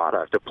a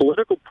product, a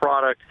political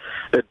product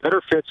that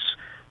better fits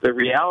the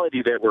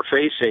reality that we're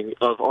facing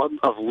of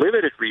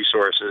limited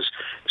resources,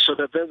 so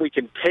that then we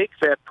can take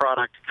that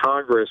product to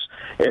Congress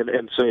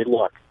and say,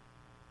 look,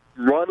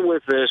 run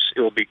with this.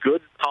 It will be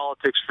good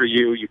politics for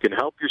you. You can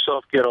help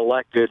yourself get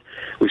elected.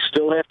 We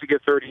still have to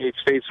get 38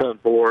 states on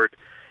board.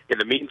 In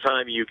the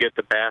meantime, you get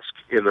to bask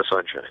in the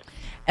sunshine.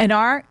 And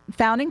our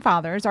founding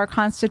fathers, our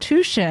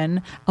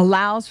Constitution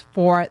allows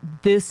for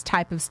this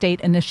type of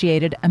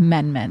state-initiated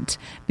amendment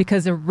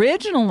because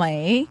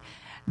originally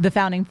the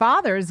founding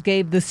fathers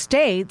gave the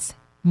states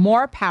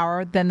more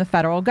power than the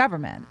federal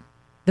government.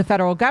 The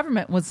federal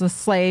government was the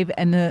slave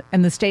and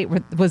the state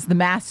was the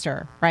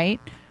master,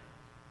 right?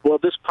 Well,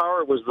 this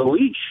power was the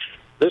leash.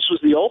 This was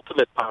the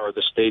ultimate power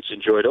the states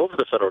enjoyed over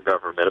the federal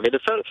government. I mean,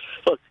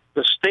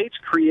 the states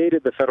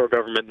created the federal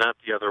government, not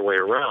the other way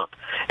around.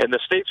 And the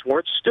states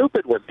weren't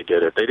stupid when they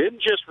did it. They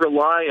didn't just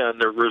rely on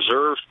their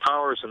reserved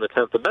powers in the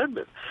 10th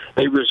Amendment.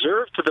 They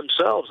reserved to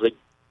themselves. They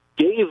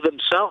gave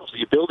themselves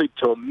the ability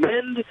to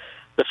amend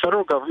the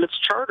federal government's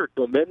charter,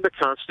 to amend the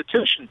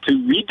Constitution, to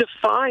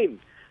redefine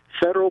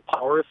federal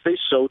power if they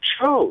so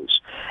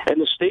chose. And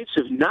the states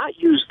have not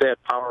used that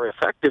power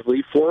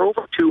effectively for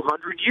over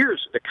 200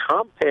 years. The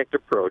compact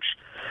approach,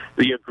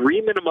 the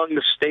agreement among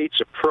the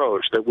states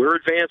approach that we're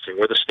advancing,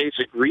 where the states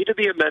agree to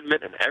the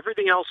amendment and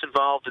everything else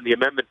involved in the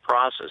amendment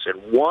process in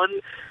one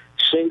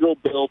single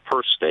bill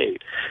per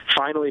state,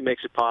 finally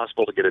makes it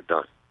possible to get it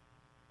done.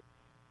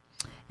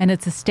 And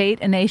it's a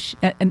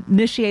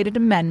state-initiated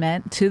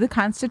amendment to the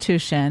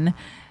Constitution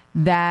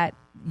that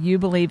you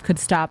believe could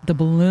stop the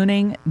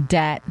ballooning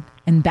debt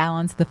and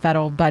balance the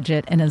federal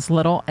budget in as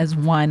little as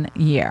 1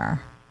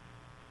 year.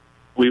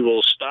 We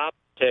will stop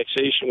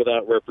taxation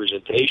without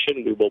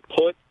representation. We will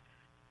put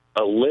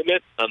a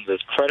limit on the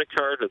credit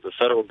card of the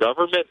federal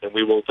government, and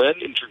we will then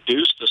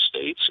introduce the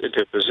states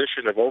into a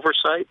position of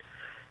oversight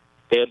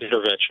and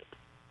intervention.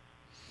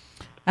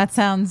 That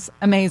sounds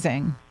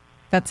amazing.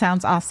 That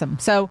sounds awesome.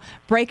 So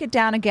break it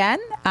down again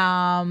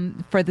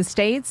for the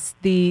states,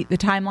 the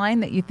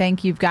timeline that you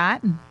think you've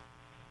got.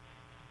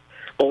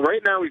 Well,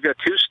 right now we've got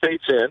 2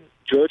 states in,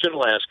 Georgia and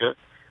Alaska.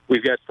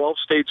 We've got 12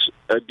 states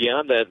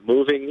beyond that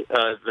moving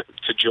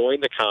to join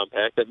the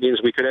compact. That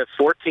means we could have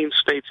 14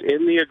 states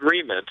in the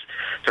agreement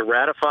to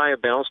ratify a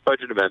balanced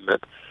budget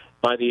amendment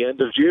by the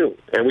end of June.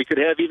 And we could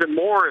have even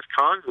more if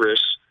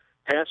Congress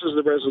passes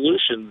the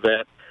resolution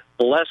that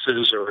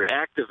blesses or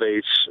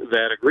activates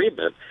that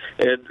agreement.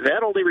 And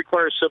that only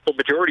requires simple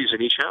majorities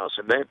in each house.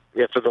 And that,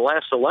 after the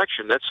last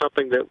election, that's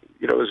something that,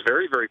 is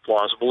very, very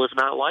plausible, if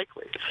not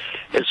likely.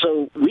 And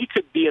so we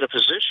could be in a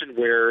position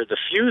where the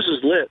fuse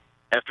is lit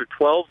after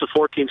 12 to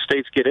 14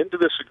 states get into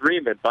this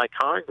agreement by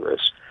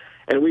Congress,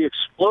 and we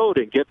explode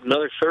and get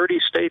another 30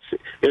 states,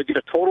 get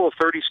a total of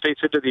 30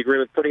 states into the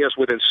agreement, putting us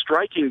within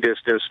striking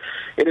distance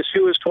in as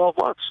few as 12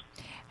 months.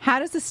 How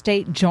does the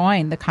state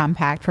join the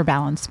compact for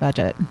balanced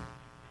budget?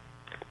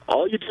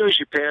 All you do is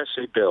you pass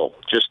a bill,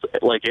 just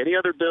like any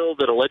other bill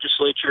that a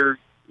legislature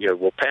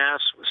will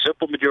pass with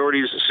simple majority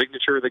is the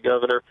signature of the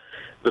governor.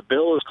 The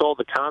bill is called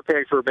the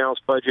Compact for a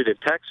Balanced Budget. In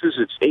Texas,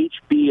 it's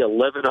HB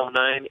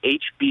 1109.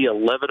 HB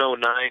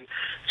 1109.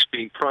 It's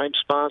being prime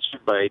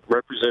sponsored by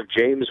Representative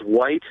James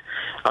White,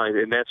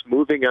 and that's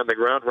moving on the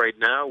ground right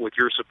now with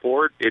your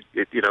support.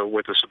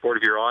 With the support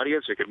of your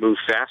audience, it could move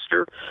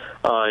faster.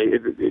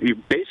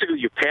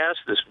 You pass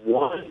this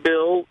one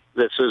bill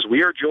that says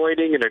we are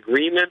joining an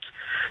agreement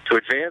to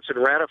advance and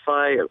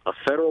ratify a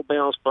federal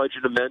balanced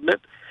budget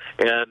amendment.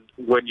 And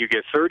when you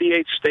get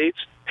 38 states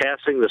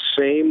passing the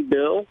same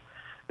bill,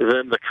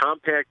 then the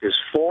compact is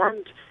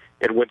formed.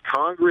 And when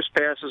Congress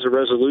passes a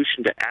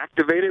resolution to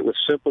activate it with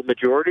simple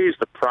majorities,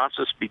 the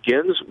process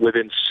begins.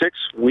 Within 6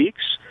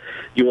 weeks,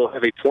 you will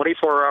have a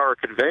 24-hour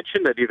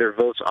convention that either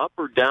votes up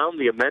or down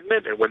the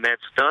amendment. And when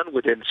that's done,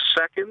 within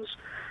seconds,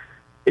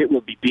 it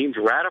will be deemed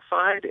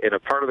ratified and a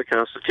part of the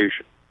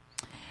Constitution.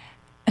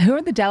 Who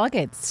are the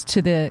delegates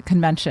to the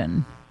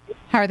convention?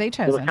 How are they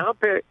chosen? Well, the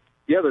compact,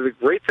 the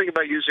great thing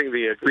about using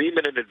the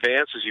agreement in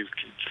advance is you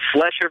can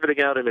flesh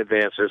everything out in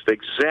advance as to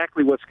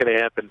exactly what's going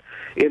to happen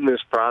in this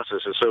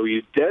process. And so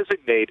you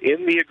designate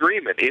in the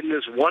agreement, in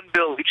this one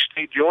bill each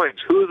state joins,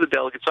 who the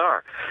delegates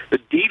are. The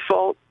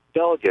default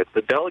delegate,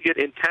 the delegate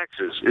in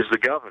Texas, is the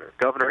governor.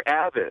 Governor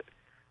Abbott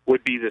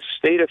would be the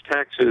state of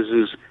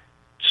Texas's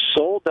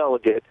sole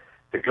delegate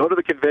to go to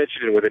the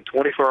convention and within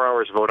 24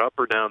 hours vote up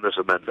or down this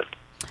amendment.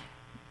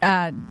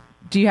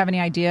 Do you have any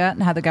idea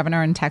how the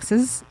governor in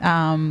Texas,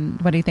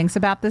 what he thinks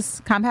about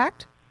this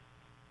compact?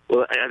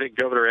 Well, I think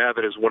Governor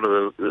Abbott is one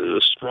of the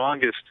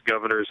strongest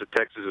governors that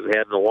Texas has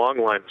had in a long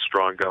line of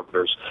strong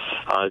governors.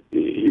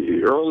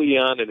 Early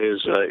on in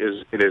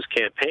his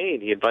campaign,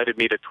 he invited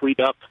me to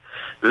tweet up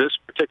this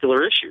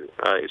particular issue.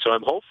 So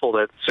I'm hopeful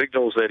that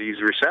signals that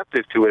he's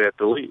receptive to it at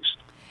the least.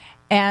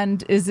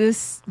 And is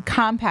this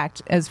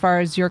compact, as far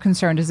as you're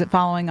concerned, is it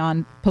falling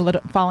on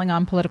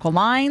political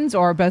lines,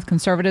 or both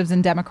conservatives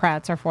and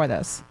Democrats are for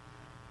this?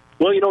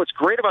 Well, what's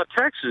great about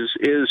Texas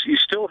is you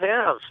still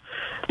have,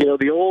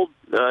 the old,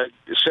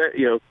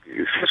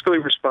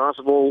 fiscally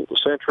responsible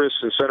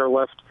centrist and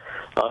center-left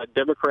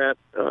Democrat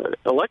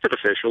elected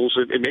officials,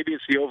 and maybe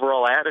it's the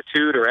overall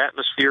attitude or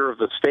atmosphere of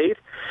the state.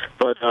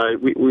 But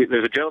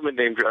there's a gentleman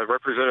named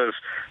Representative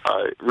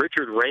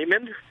Richard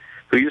Raymond,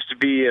 who used to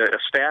be a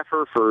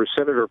staffer for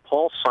Senator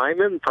Paul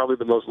Simon, probably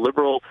the most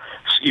liberal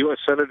U.S.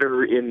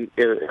 senator of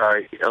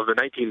the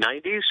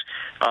 1990s,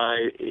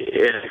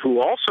 who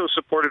also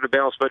supported a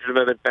balanced budget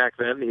amendment back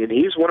then, and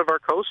he's one of our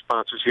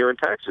co-sponsors here in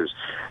Texas.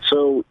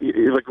 So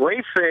the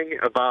great thing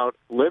about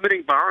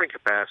limiting borrowing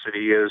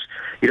capacity is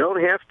you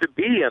don't have to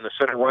be on the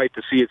center right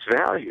to see its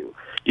value.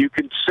 You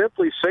can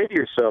simply say to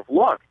yourself,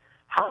 look,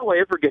 how do I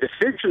ever get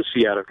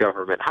efficiency out of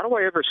government? How do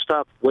I ever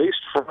stop waste,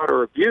 fraud,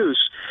 or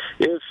abuse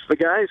if the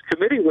guys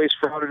committing waste,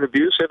 fraud, and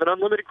abuse have an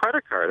unlimited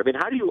credit card? I mean,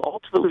 how do you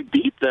ultimately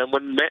beat them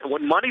when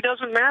money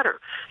doesn't matter?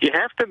 You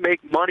have to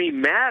make money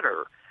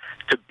matter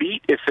to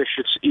beat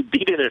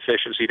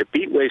inefficiency, to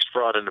beat waste,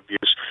 fraud, and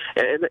abuse.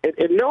 And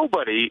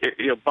nobody,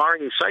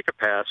 barring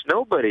psychopaths,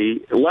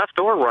 nobody, left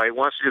or right,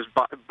 wants to just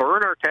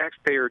burn our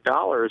taxpayer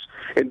dollars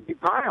in big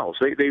piles.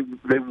 They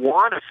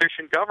want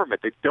efficient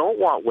government. They don't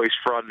want waste,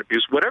 fraud, and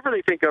abuse, whatever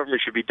they think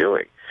government should be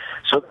doing.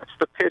 So that's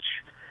the pitch.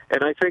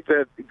 And I think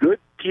that good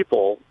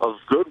people of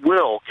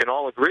goodwill can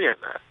all agree on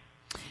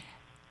that.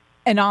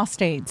 In all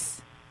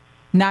states,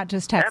 not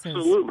just Texas.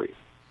 Absolutely.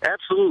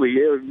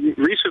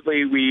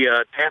 Recently, we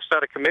passed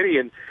out a committee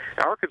in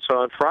Arkansas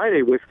on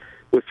Friday with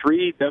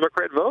 3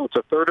 Democrat votes,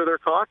 a third of their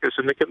caucus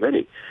in the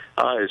committee.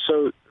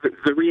 So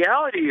the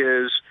reality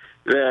is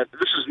that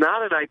this is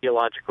not an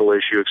ideological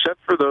issue, except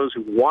for those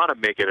who want to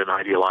make it an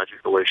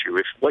ideological issue.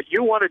 If what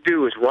you want to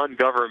do is run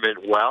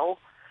government well,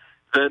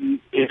 then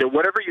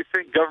whatever you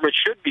think government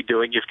should be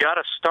doing, you've got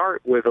to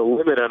start with a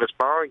limit on its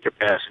borrowing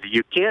capacity.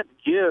 You can't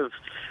give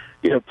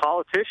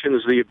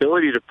politicians the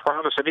ability to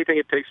promise anything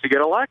it takes to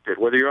get elected,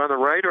 whether you're on the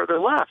right or the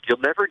left. You'll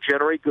never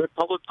generate good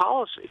public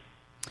policy.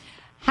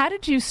 How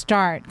did you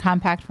start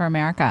Compact for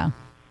America?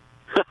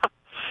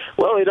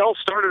 Well, it all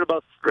started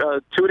about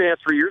 2.5,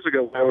 3 years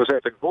ago when I was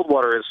at the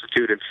Goldwater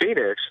Institute in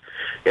Phoenix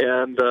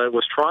and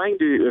was trying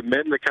to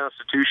amend the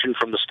Constitution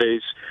from the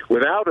states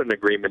without an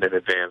agreement in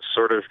advance,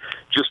 sort of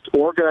just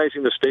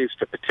organizing the states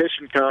to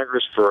petition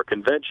Congress for a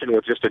convention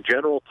with just a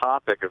general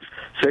topic of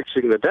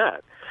fixing the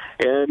debt.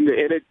 And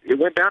it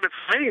went down in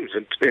flames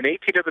in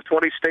 18 of the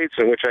 20 states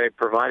in which I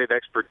provided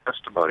expert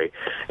testimony.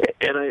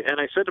 And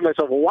I said to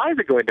myself, well, why is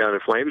it going down in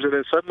flames? And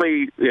then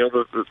suddenly,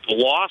 the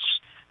loss,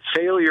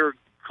 failure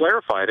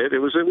clarified it. It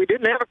was that we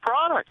didn't have a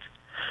product.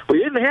 We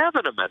didn't have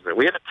an amendment.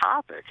 We had a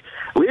topic.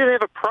 We didn't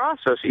have a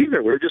process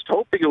either. We were just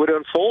hoping it would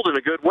unfold in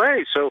a good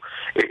way. So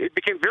it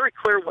became very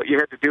clear what you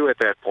had to do at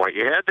that point.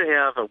 You had to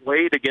have a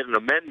way to get an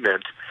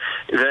amendment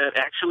that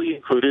actually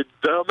included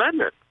the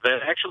amendment,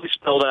 that actually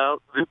spelled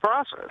out the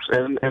process.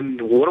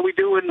 And what do we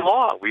do in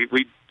law? We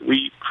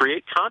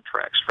create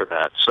contracts for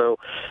that. So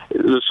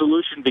the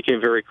solution became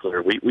very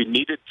clear. We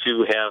needed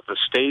to have the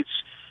states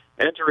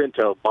enter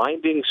into a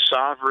binding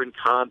sovereign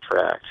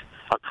contract,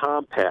 a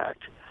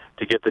compact,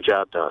 to get the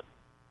job done.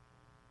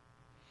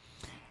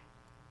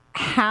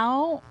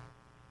 how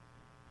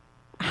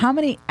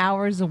many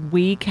hours a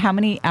week, how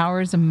many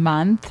hours a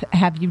month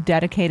have you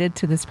dedicated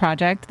to this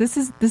project? This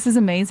is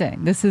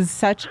amazing. This is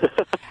such.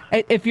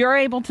 If you're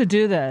able to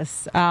do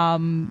this,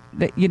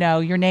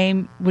 your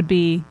name would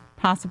be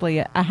possibly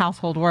a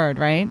household word,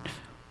 right?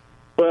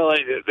 Well,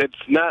 it's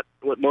not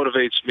what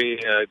motivates me.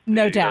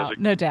 No doubt.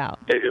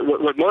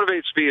 What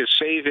motivates me is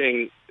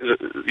saving,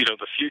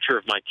 the future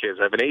of my kids.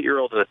 I have an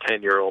 8-year-old and a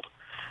 10-year-old,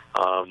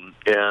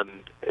 and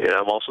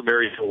I'm also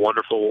married to a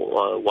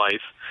wonderful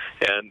wife.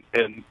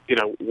 And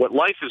what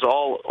life is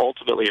all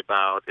ultimately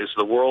about is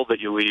the world that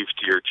you leave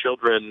to your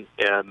children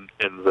and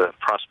the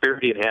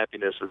prosperity and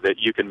happiness that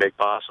you can make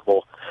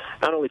possible,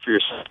 not only for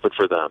yourself but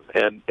for them.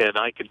 And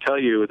I can tell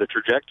you the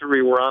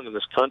trajectory we're on in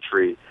this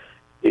country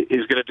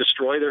is going to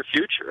destroy their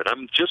future, and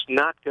I'm just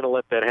not going to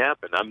let that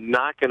happen. I'm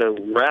not going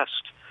to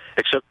rest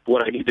except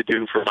what I need to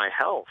do for my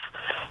health,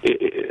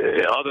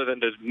 other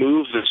than to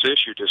move this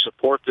issue, to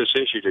support this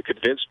issue, to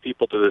convince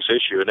people to this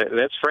issue. And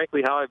that's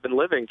frankly how I've been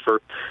living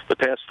for the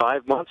past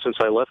 5 months since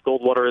I left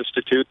Goldwater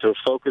Institute to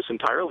focus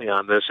entirely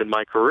on this in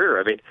my career.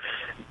 I mean,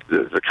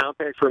 the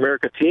Compact for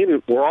America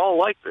team, we're all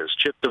like this.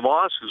 Chip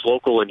DeVos, who's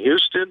local in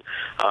Houston,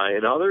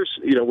 and others,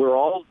 we're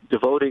all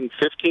devoting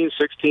 15,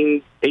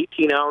 16,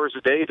 18 hours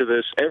a day to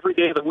this every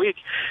day of the week,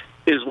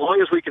 as long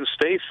as we can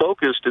stay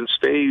focused and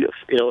stay,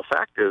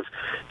 effective,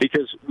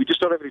 because we just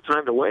don't have any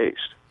time to waste.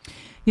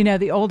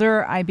 The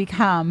older I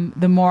become,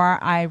 the more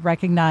I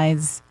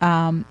recognize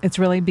it's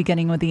really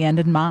beginning with the end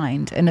in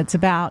mind, and it's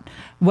about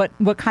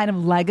what kind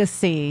of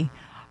legacy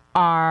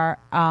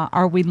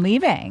are we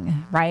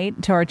leaving, right,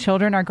 to our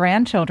children, our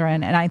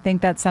grandchildren, and I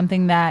think that's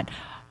something that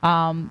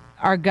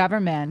our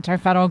government, our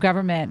federal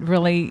government,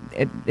 really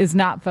is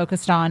not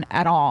focused on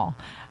at all.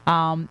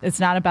 It's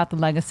not about the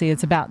legacy;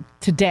 it's about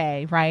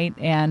today, right?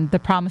 And the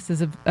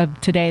promises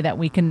of today that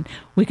we can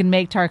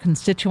make to our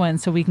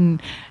constituents, so we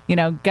can,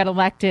 get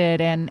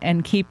elected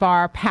and keep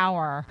our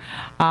power.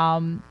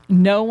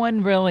 No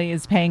one really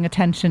is paying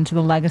attention to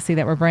the legacy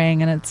that we're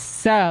bringing, and it's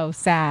so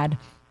sad.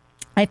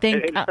 I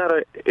think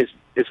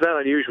it's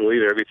not unusual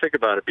either. I mean, think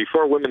about it.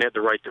 Before women had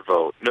the right to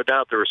vote, no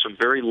doubt there were some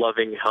very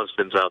loving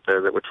husbands out there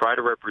that would try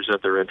to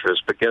represent their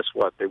interests, but guess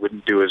what? They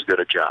wouldn't do as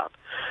good a job.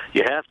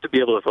 You have to be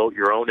able to vote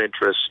your own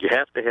interests. You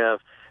have to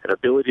have an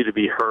ability to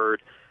be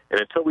heard. And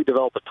until we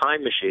develop a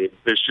time machine,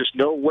 there's just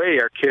no way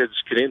our kids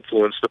can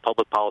influence the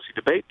public policy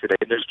debate today.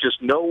 And there's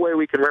just no way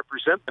we can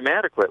represent them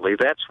adequately.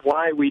 That's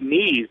why we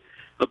need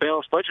a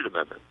balanced budget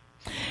amendment.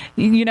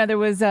 There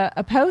was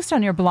a post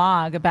on your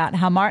blog about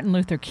how Martin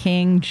Luther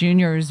King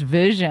Jr.'s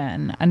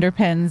vision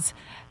underpins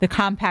the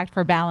Compact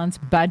for Balanced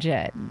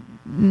Budget.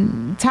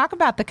 Talk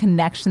about the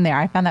connection there.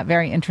 I found that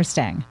very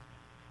interesting.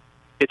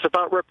 It's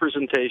about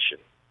representation.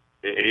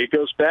 It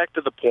goes back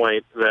to the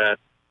point that,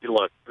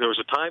 look, there was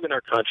a time in our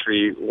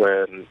country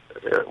when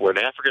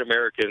African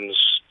Americans,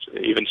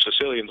 even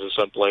Sicilians in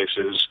some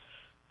places,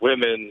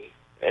 women,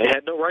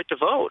 had no right to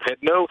vote, and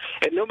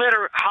no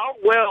matter how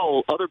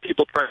well other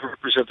people try to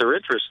represent their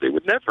interests, they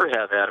would never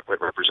have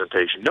adequate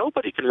representation.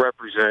 Nobody can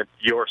represent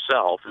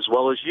yourself as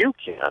well as you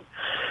can.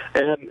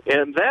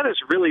 And that is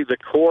really the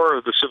core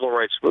of the civil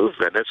rights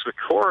movement. It's the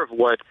core of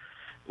what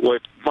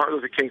Martin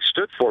Luther King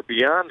stood for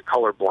beyond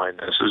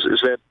colorblindness,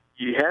 is that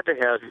you had to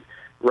have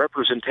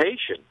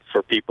representation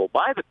for people,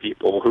 by the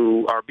people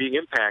who are being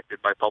impacted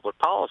by public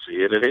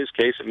policy. And in his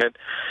case, it meant,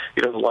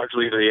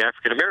 largely the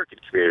African-American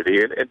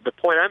community. And the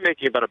point I'm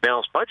making about a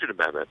balanced budget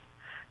amendment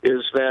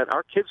is that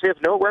our kids have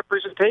no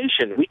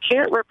representation. We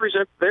can't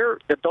represent their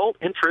adult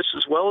interests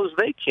as well as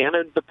they can.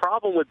 And the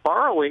problem with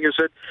borrowing is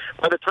that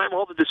by the time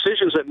all the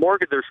decisions that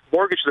mortgage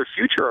their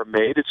future are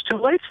made, it's too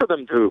late for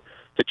them to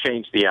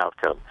change the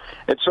outcome.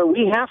 And so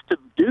we have to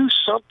do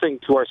something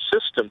to our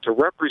system to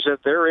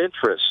represent their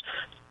interests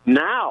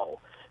now,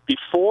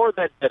 before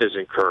that debt is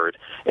incurred.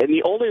 And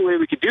the only way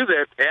we can do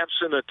that,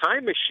 absent a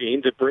time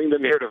machine to bring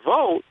them here to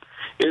vote,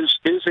 is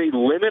a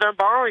limit on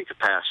borrowing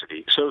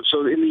capacity. So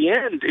in the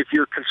end, if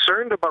you're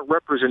concerned about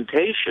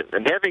representation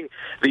and having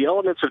the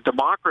elements of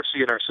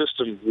democracy in our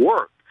system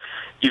work,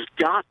 you've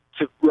got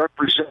to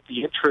represent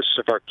the interests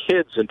of our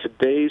kids in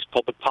today's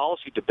public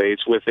policy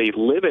debates with a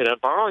limit on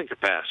borrowing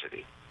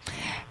capacity.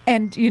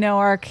 And,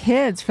 our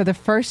kids, for the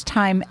first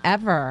time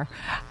ever,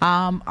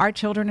 our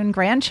children and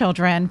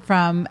grandchildren,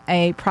 from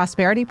a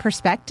prosperity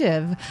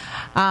perspective,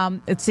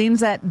 it seems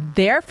that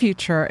their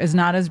future is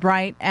not as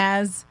bright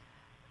as,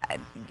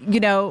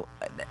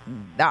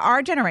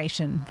 our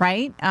generation,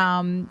 right?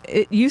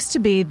 It used to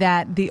be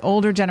that the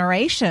older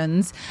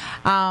generations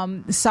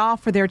saw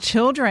for their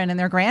children and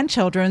their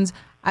grandchildren's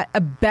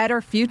a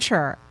better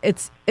future.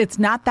 It's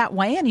not that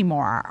way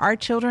anymore. Our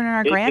children and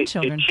our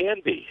grandchildren.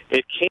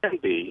 It can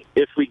be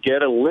if we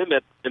get a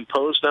limit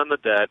imposed on the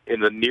debt in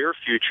the near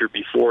future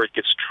before it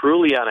gets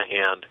truly out of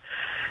hand,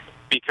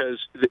 because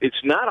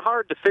it's not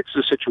hard to fix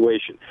the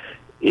situation.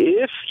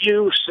 If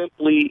you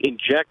simply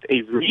inject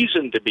a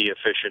reason to be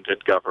efficient in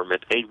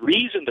government, a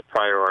reason to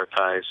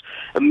prioritize,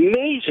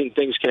 amazing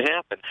things can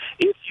happen.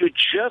 If you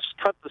just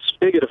cut the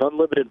spigot of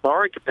unlimited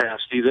borrowing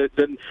capacity,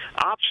 then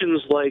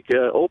options like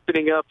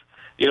opening up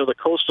the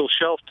coastal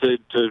shelf to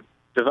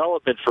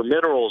development for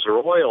minerals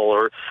or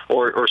oil,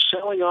 or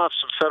selling off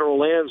some federal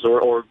lands,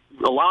 or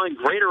allowing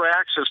greater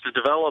access to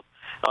develop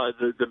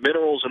the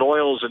minerals and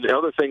oils and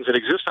other things that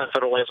exist on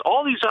federal lands.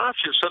 All these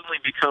options suddenly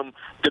become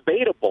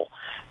debatable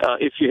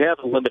if you have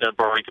a limit on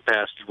borrowing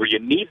capacity where you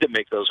need to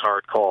make those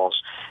hard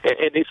calls.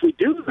 And if we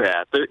do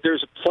that,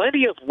 there's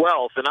plenty of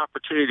wealth and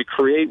opportunity to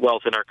create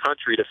wealth in our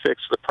country to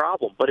fix the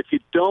problem. But if you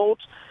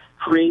don't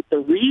create the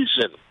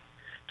reason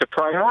to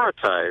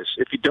prioritize,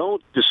 if you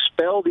don't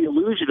dispel the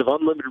illusion of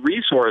unlimited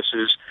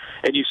resources,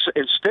 and you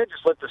instead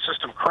just let the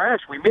system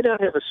crash, we may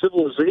not have a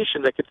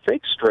civilization that could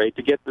think straight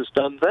to get this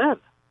done then.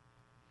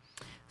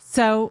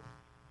 So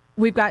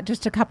we've got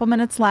just a couple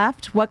minutes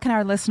left. What can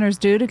our listeners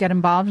do to get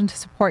involved and to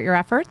support your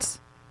efforts?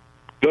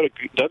 Go to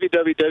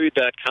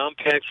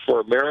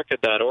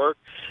www.compactforamerica.org,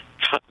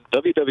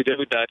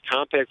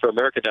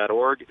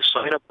 www.compactforamerica.org.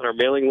 Sign up on our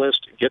mailing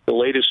list, get the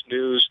latest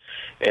news,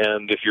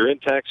 and if you're in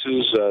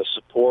Texas,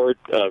 support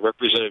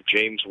Representative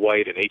James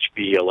White and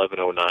HB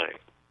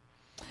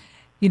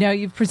 1109.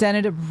 You've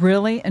presented a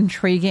really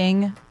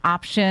intriguing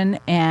option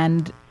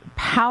and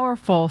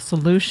powerful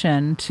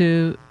solution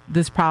to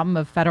this problem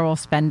of federal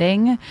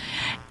spending.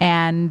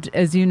 And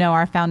as you know,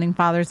 our founding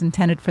fathers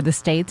intended for the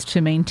states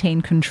to maintain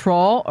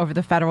control over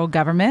the federal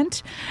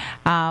government,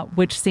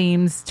 which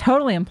seems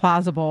totally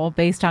implausible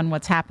based on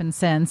what's happened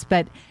since.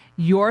 But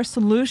your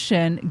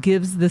solution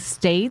gives the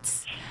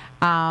states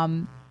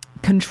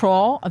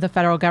control of the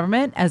federal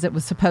government as it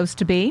was supposed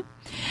to be.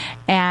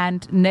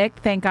 And Nick,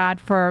 thank God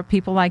for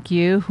people like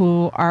you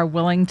who are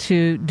willing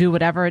to do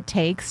whatever it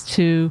takes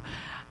to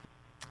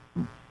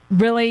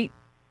really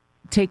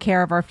take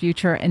care of our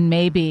future, and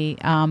maybe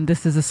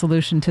this is a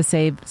solution to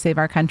save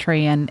our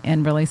country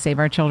and really save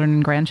our children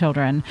and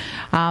grandchildren.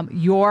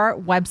 Your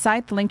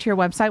website, the link to your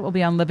website will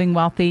be on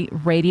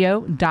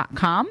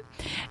livingwealthyradio.com.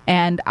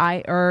 And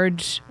I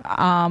urge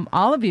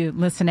all of you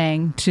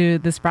listening to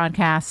this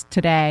broadcast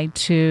today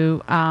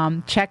to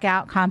check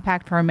out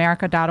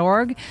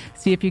compactforamerica.org,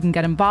 see if you can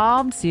get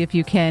involved, see if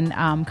you can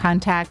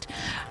contact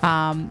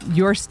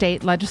your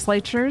state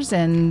legislatures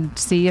and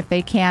see if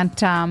they can't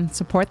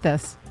support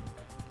this.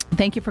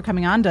 Thank you for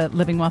coming on to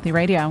Living Wealthy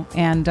Radio,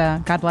 and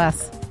God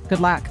bless. Good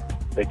luck.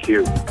 Thank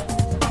you.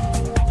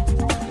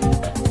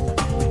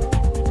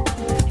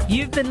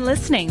 You've been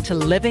listening to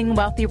Living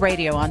Wealthy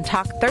Radio on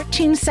Talk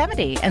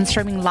 1370 and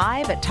streaming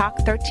live at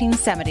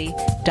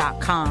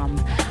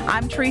talk1370.com.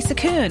 I'm Teresa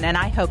Kuhn, and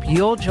I hope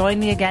you'll join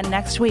me again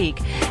next week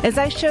as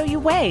I show you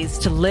ways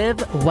to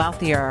live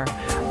wealthier.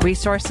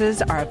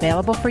 Resources are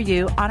available for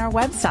you on our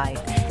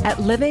website at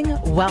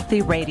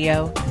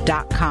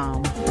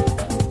livingwealthyradio.com.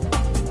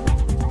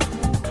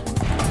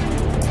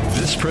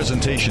 This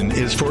presentation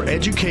is for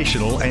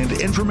educational and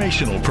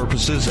informational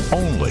purposes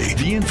only.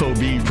 The info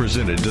being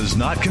presented does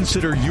not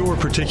consider your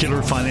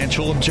particular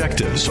financial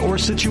objectives or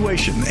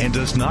situation and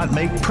does not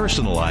make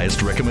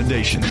personalized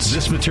recommendations.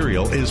 This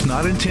material is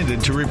not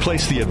intended to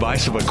replace the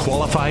advice of a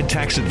qualified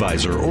tax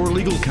advisor or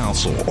legal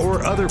counsel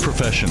or other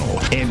professional,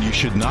 and you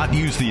should not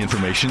use the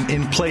information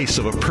in place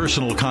of a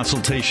personal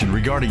consultation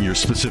regarding your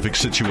specific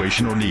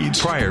situation or needs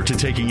prior to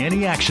taking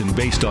any action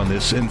based on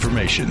this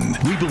information.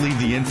 We believe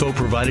the info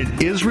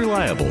provided is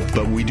reliable,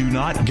 but we do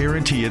not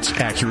guarantee its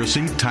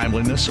accuracy,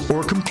 timeliness,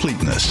 or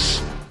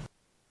completeness.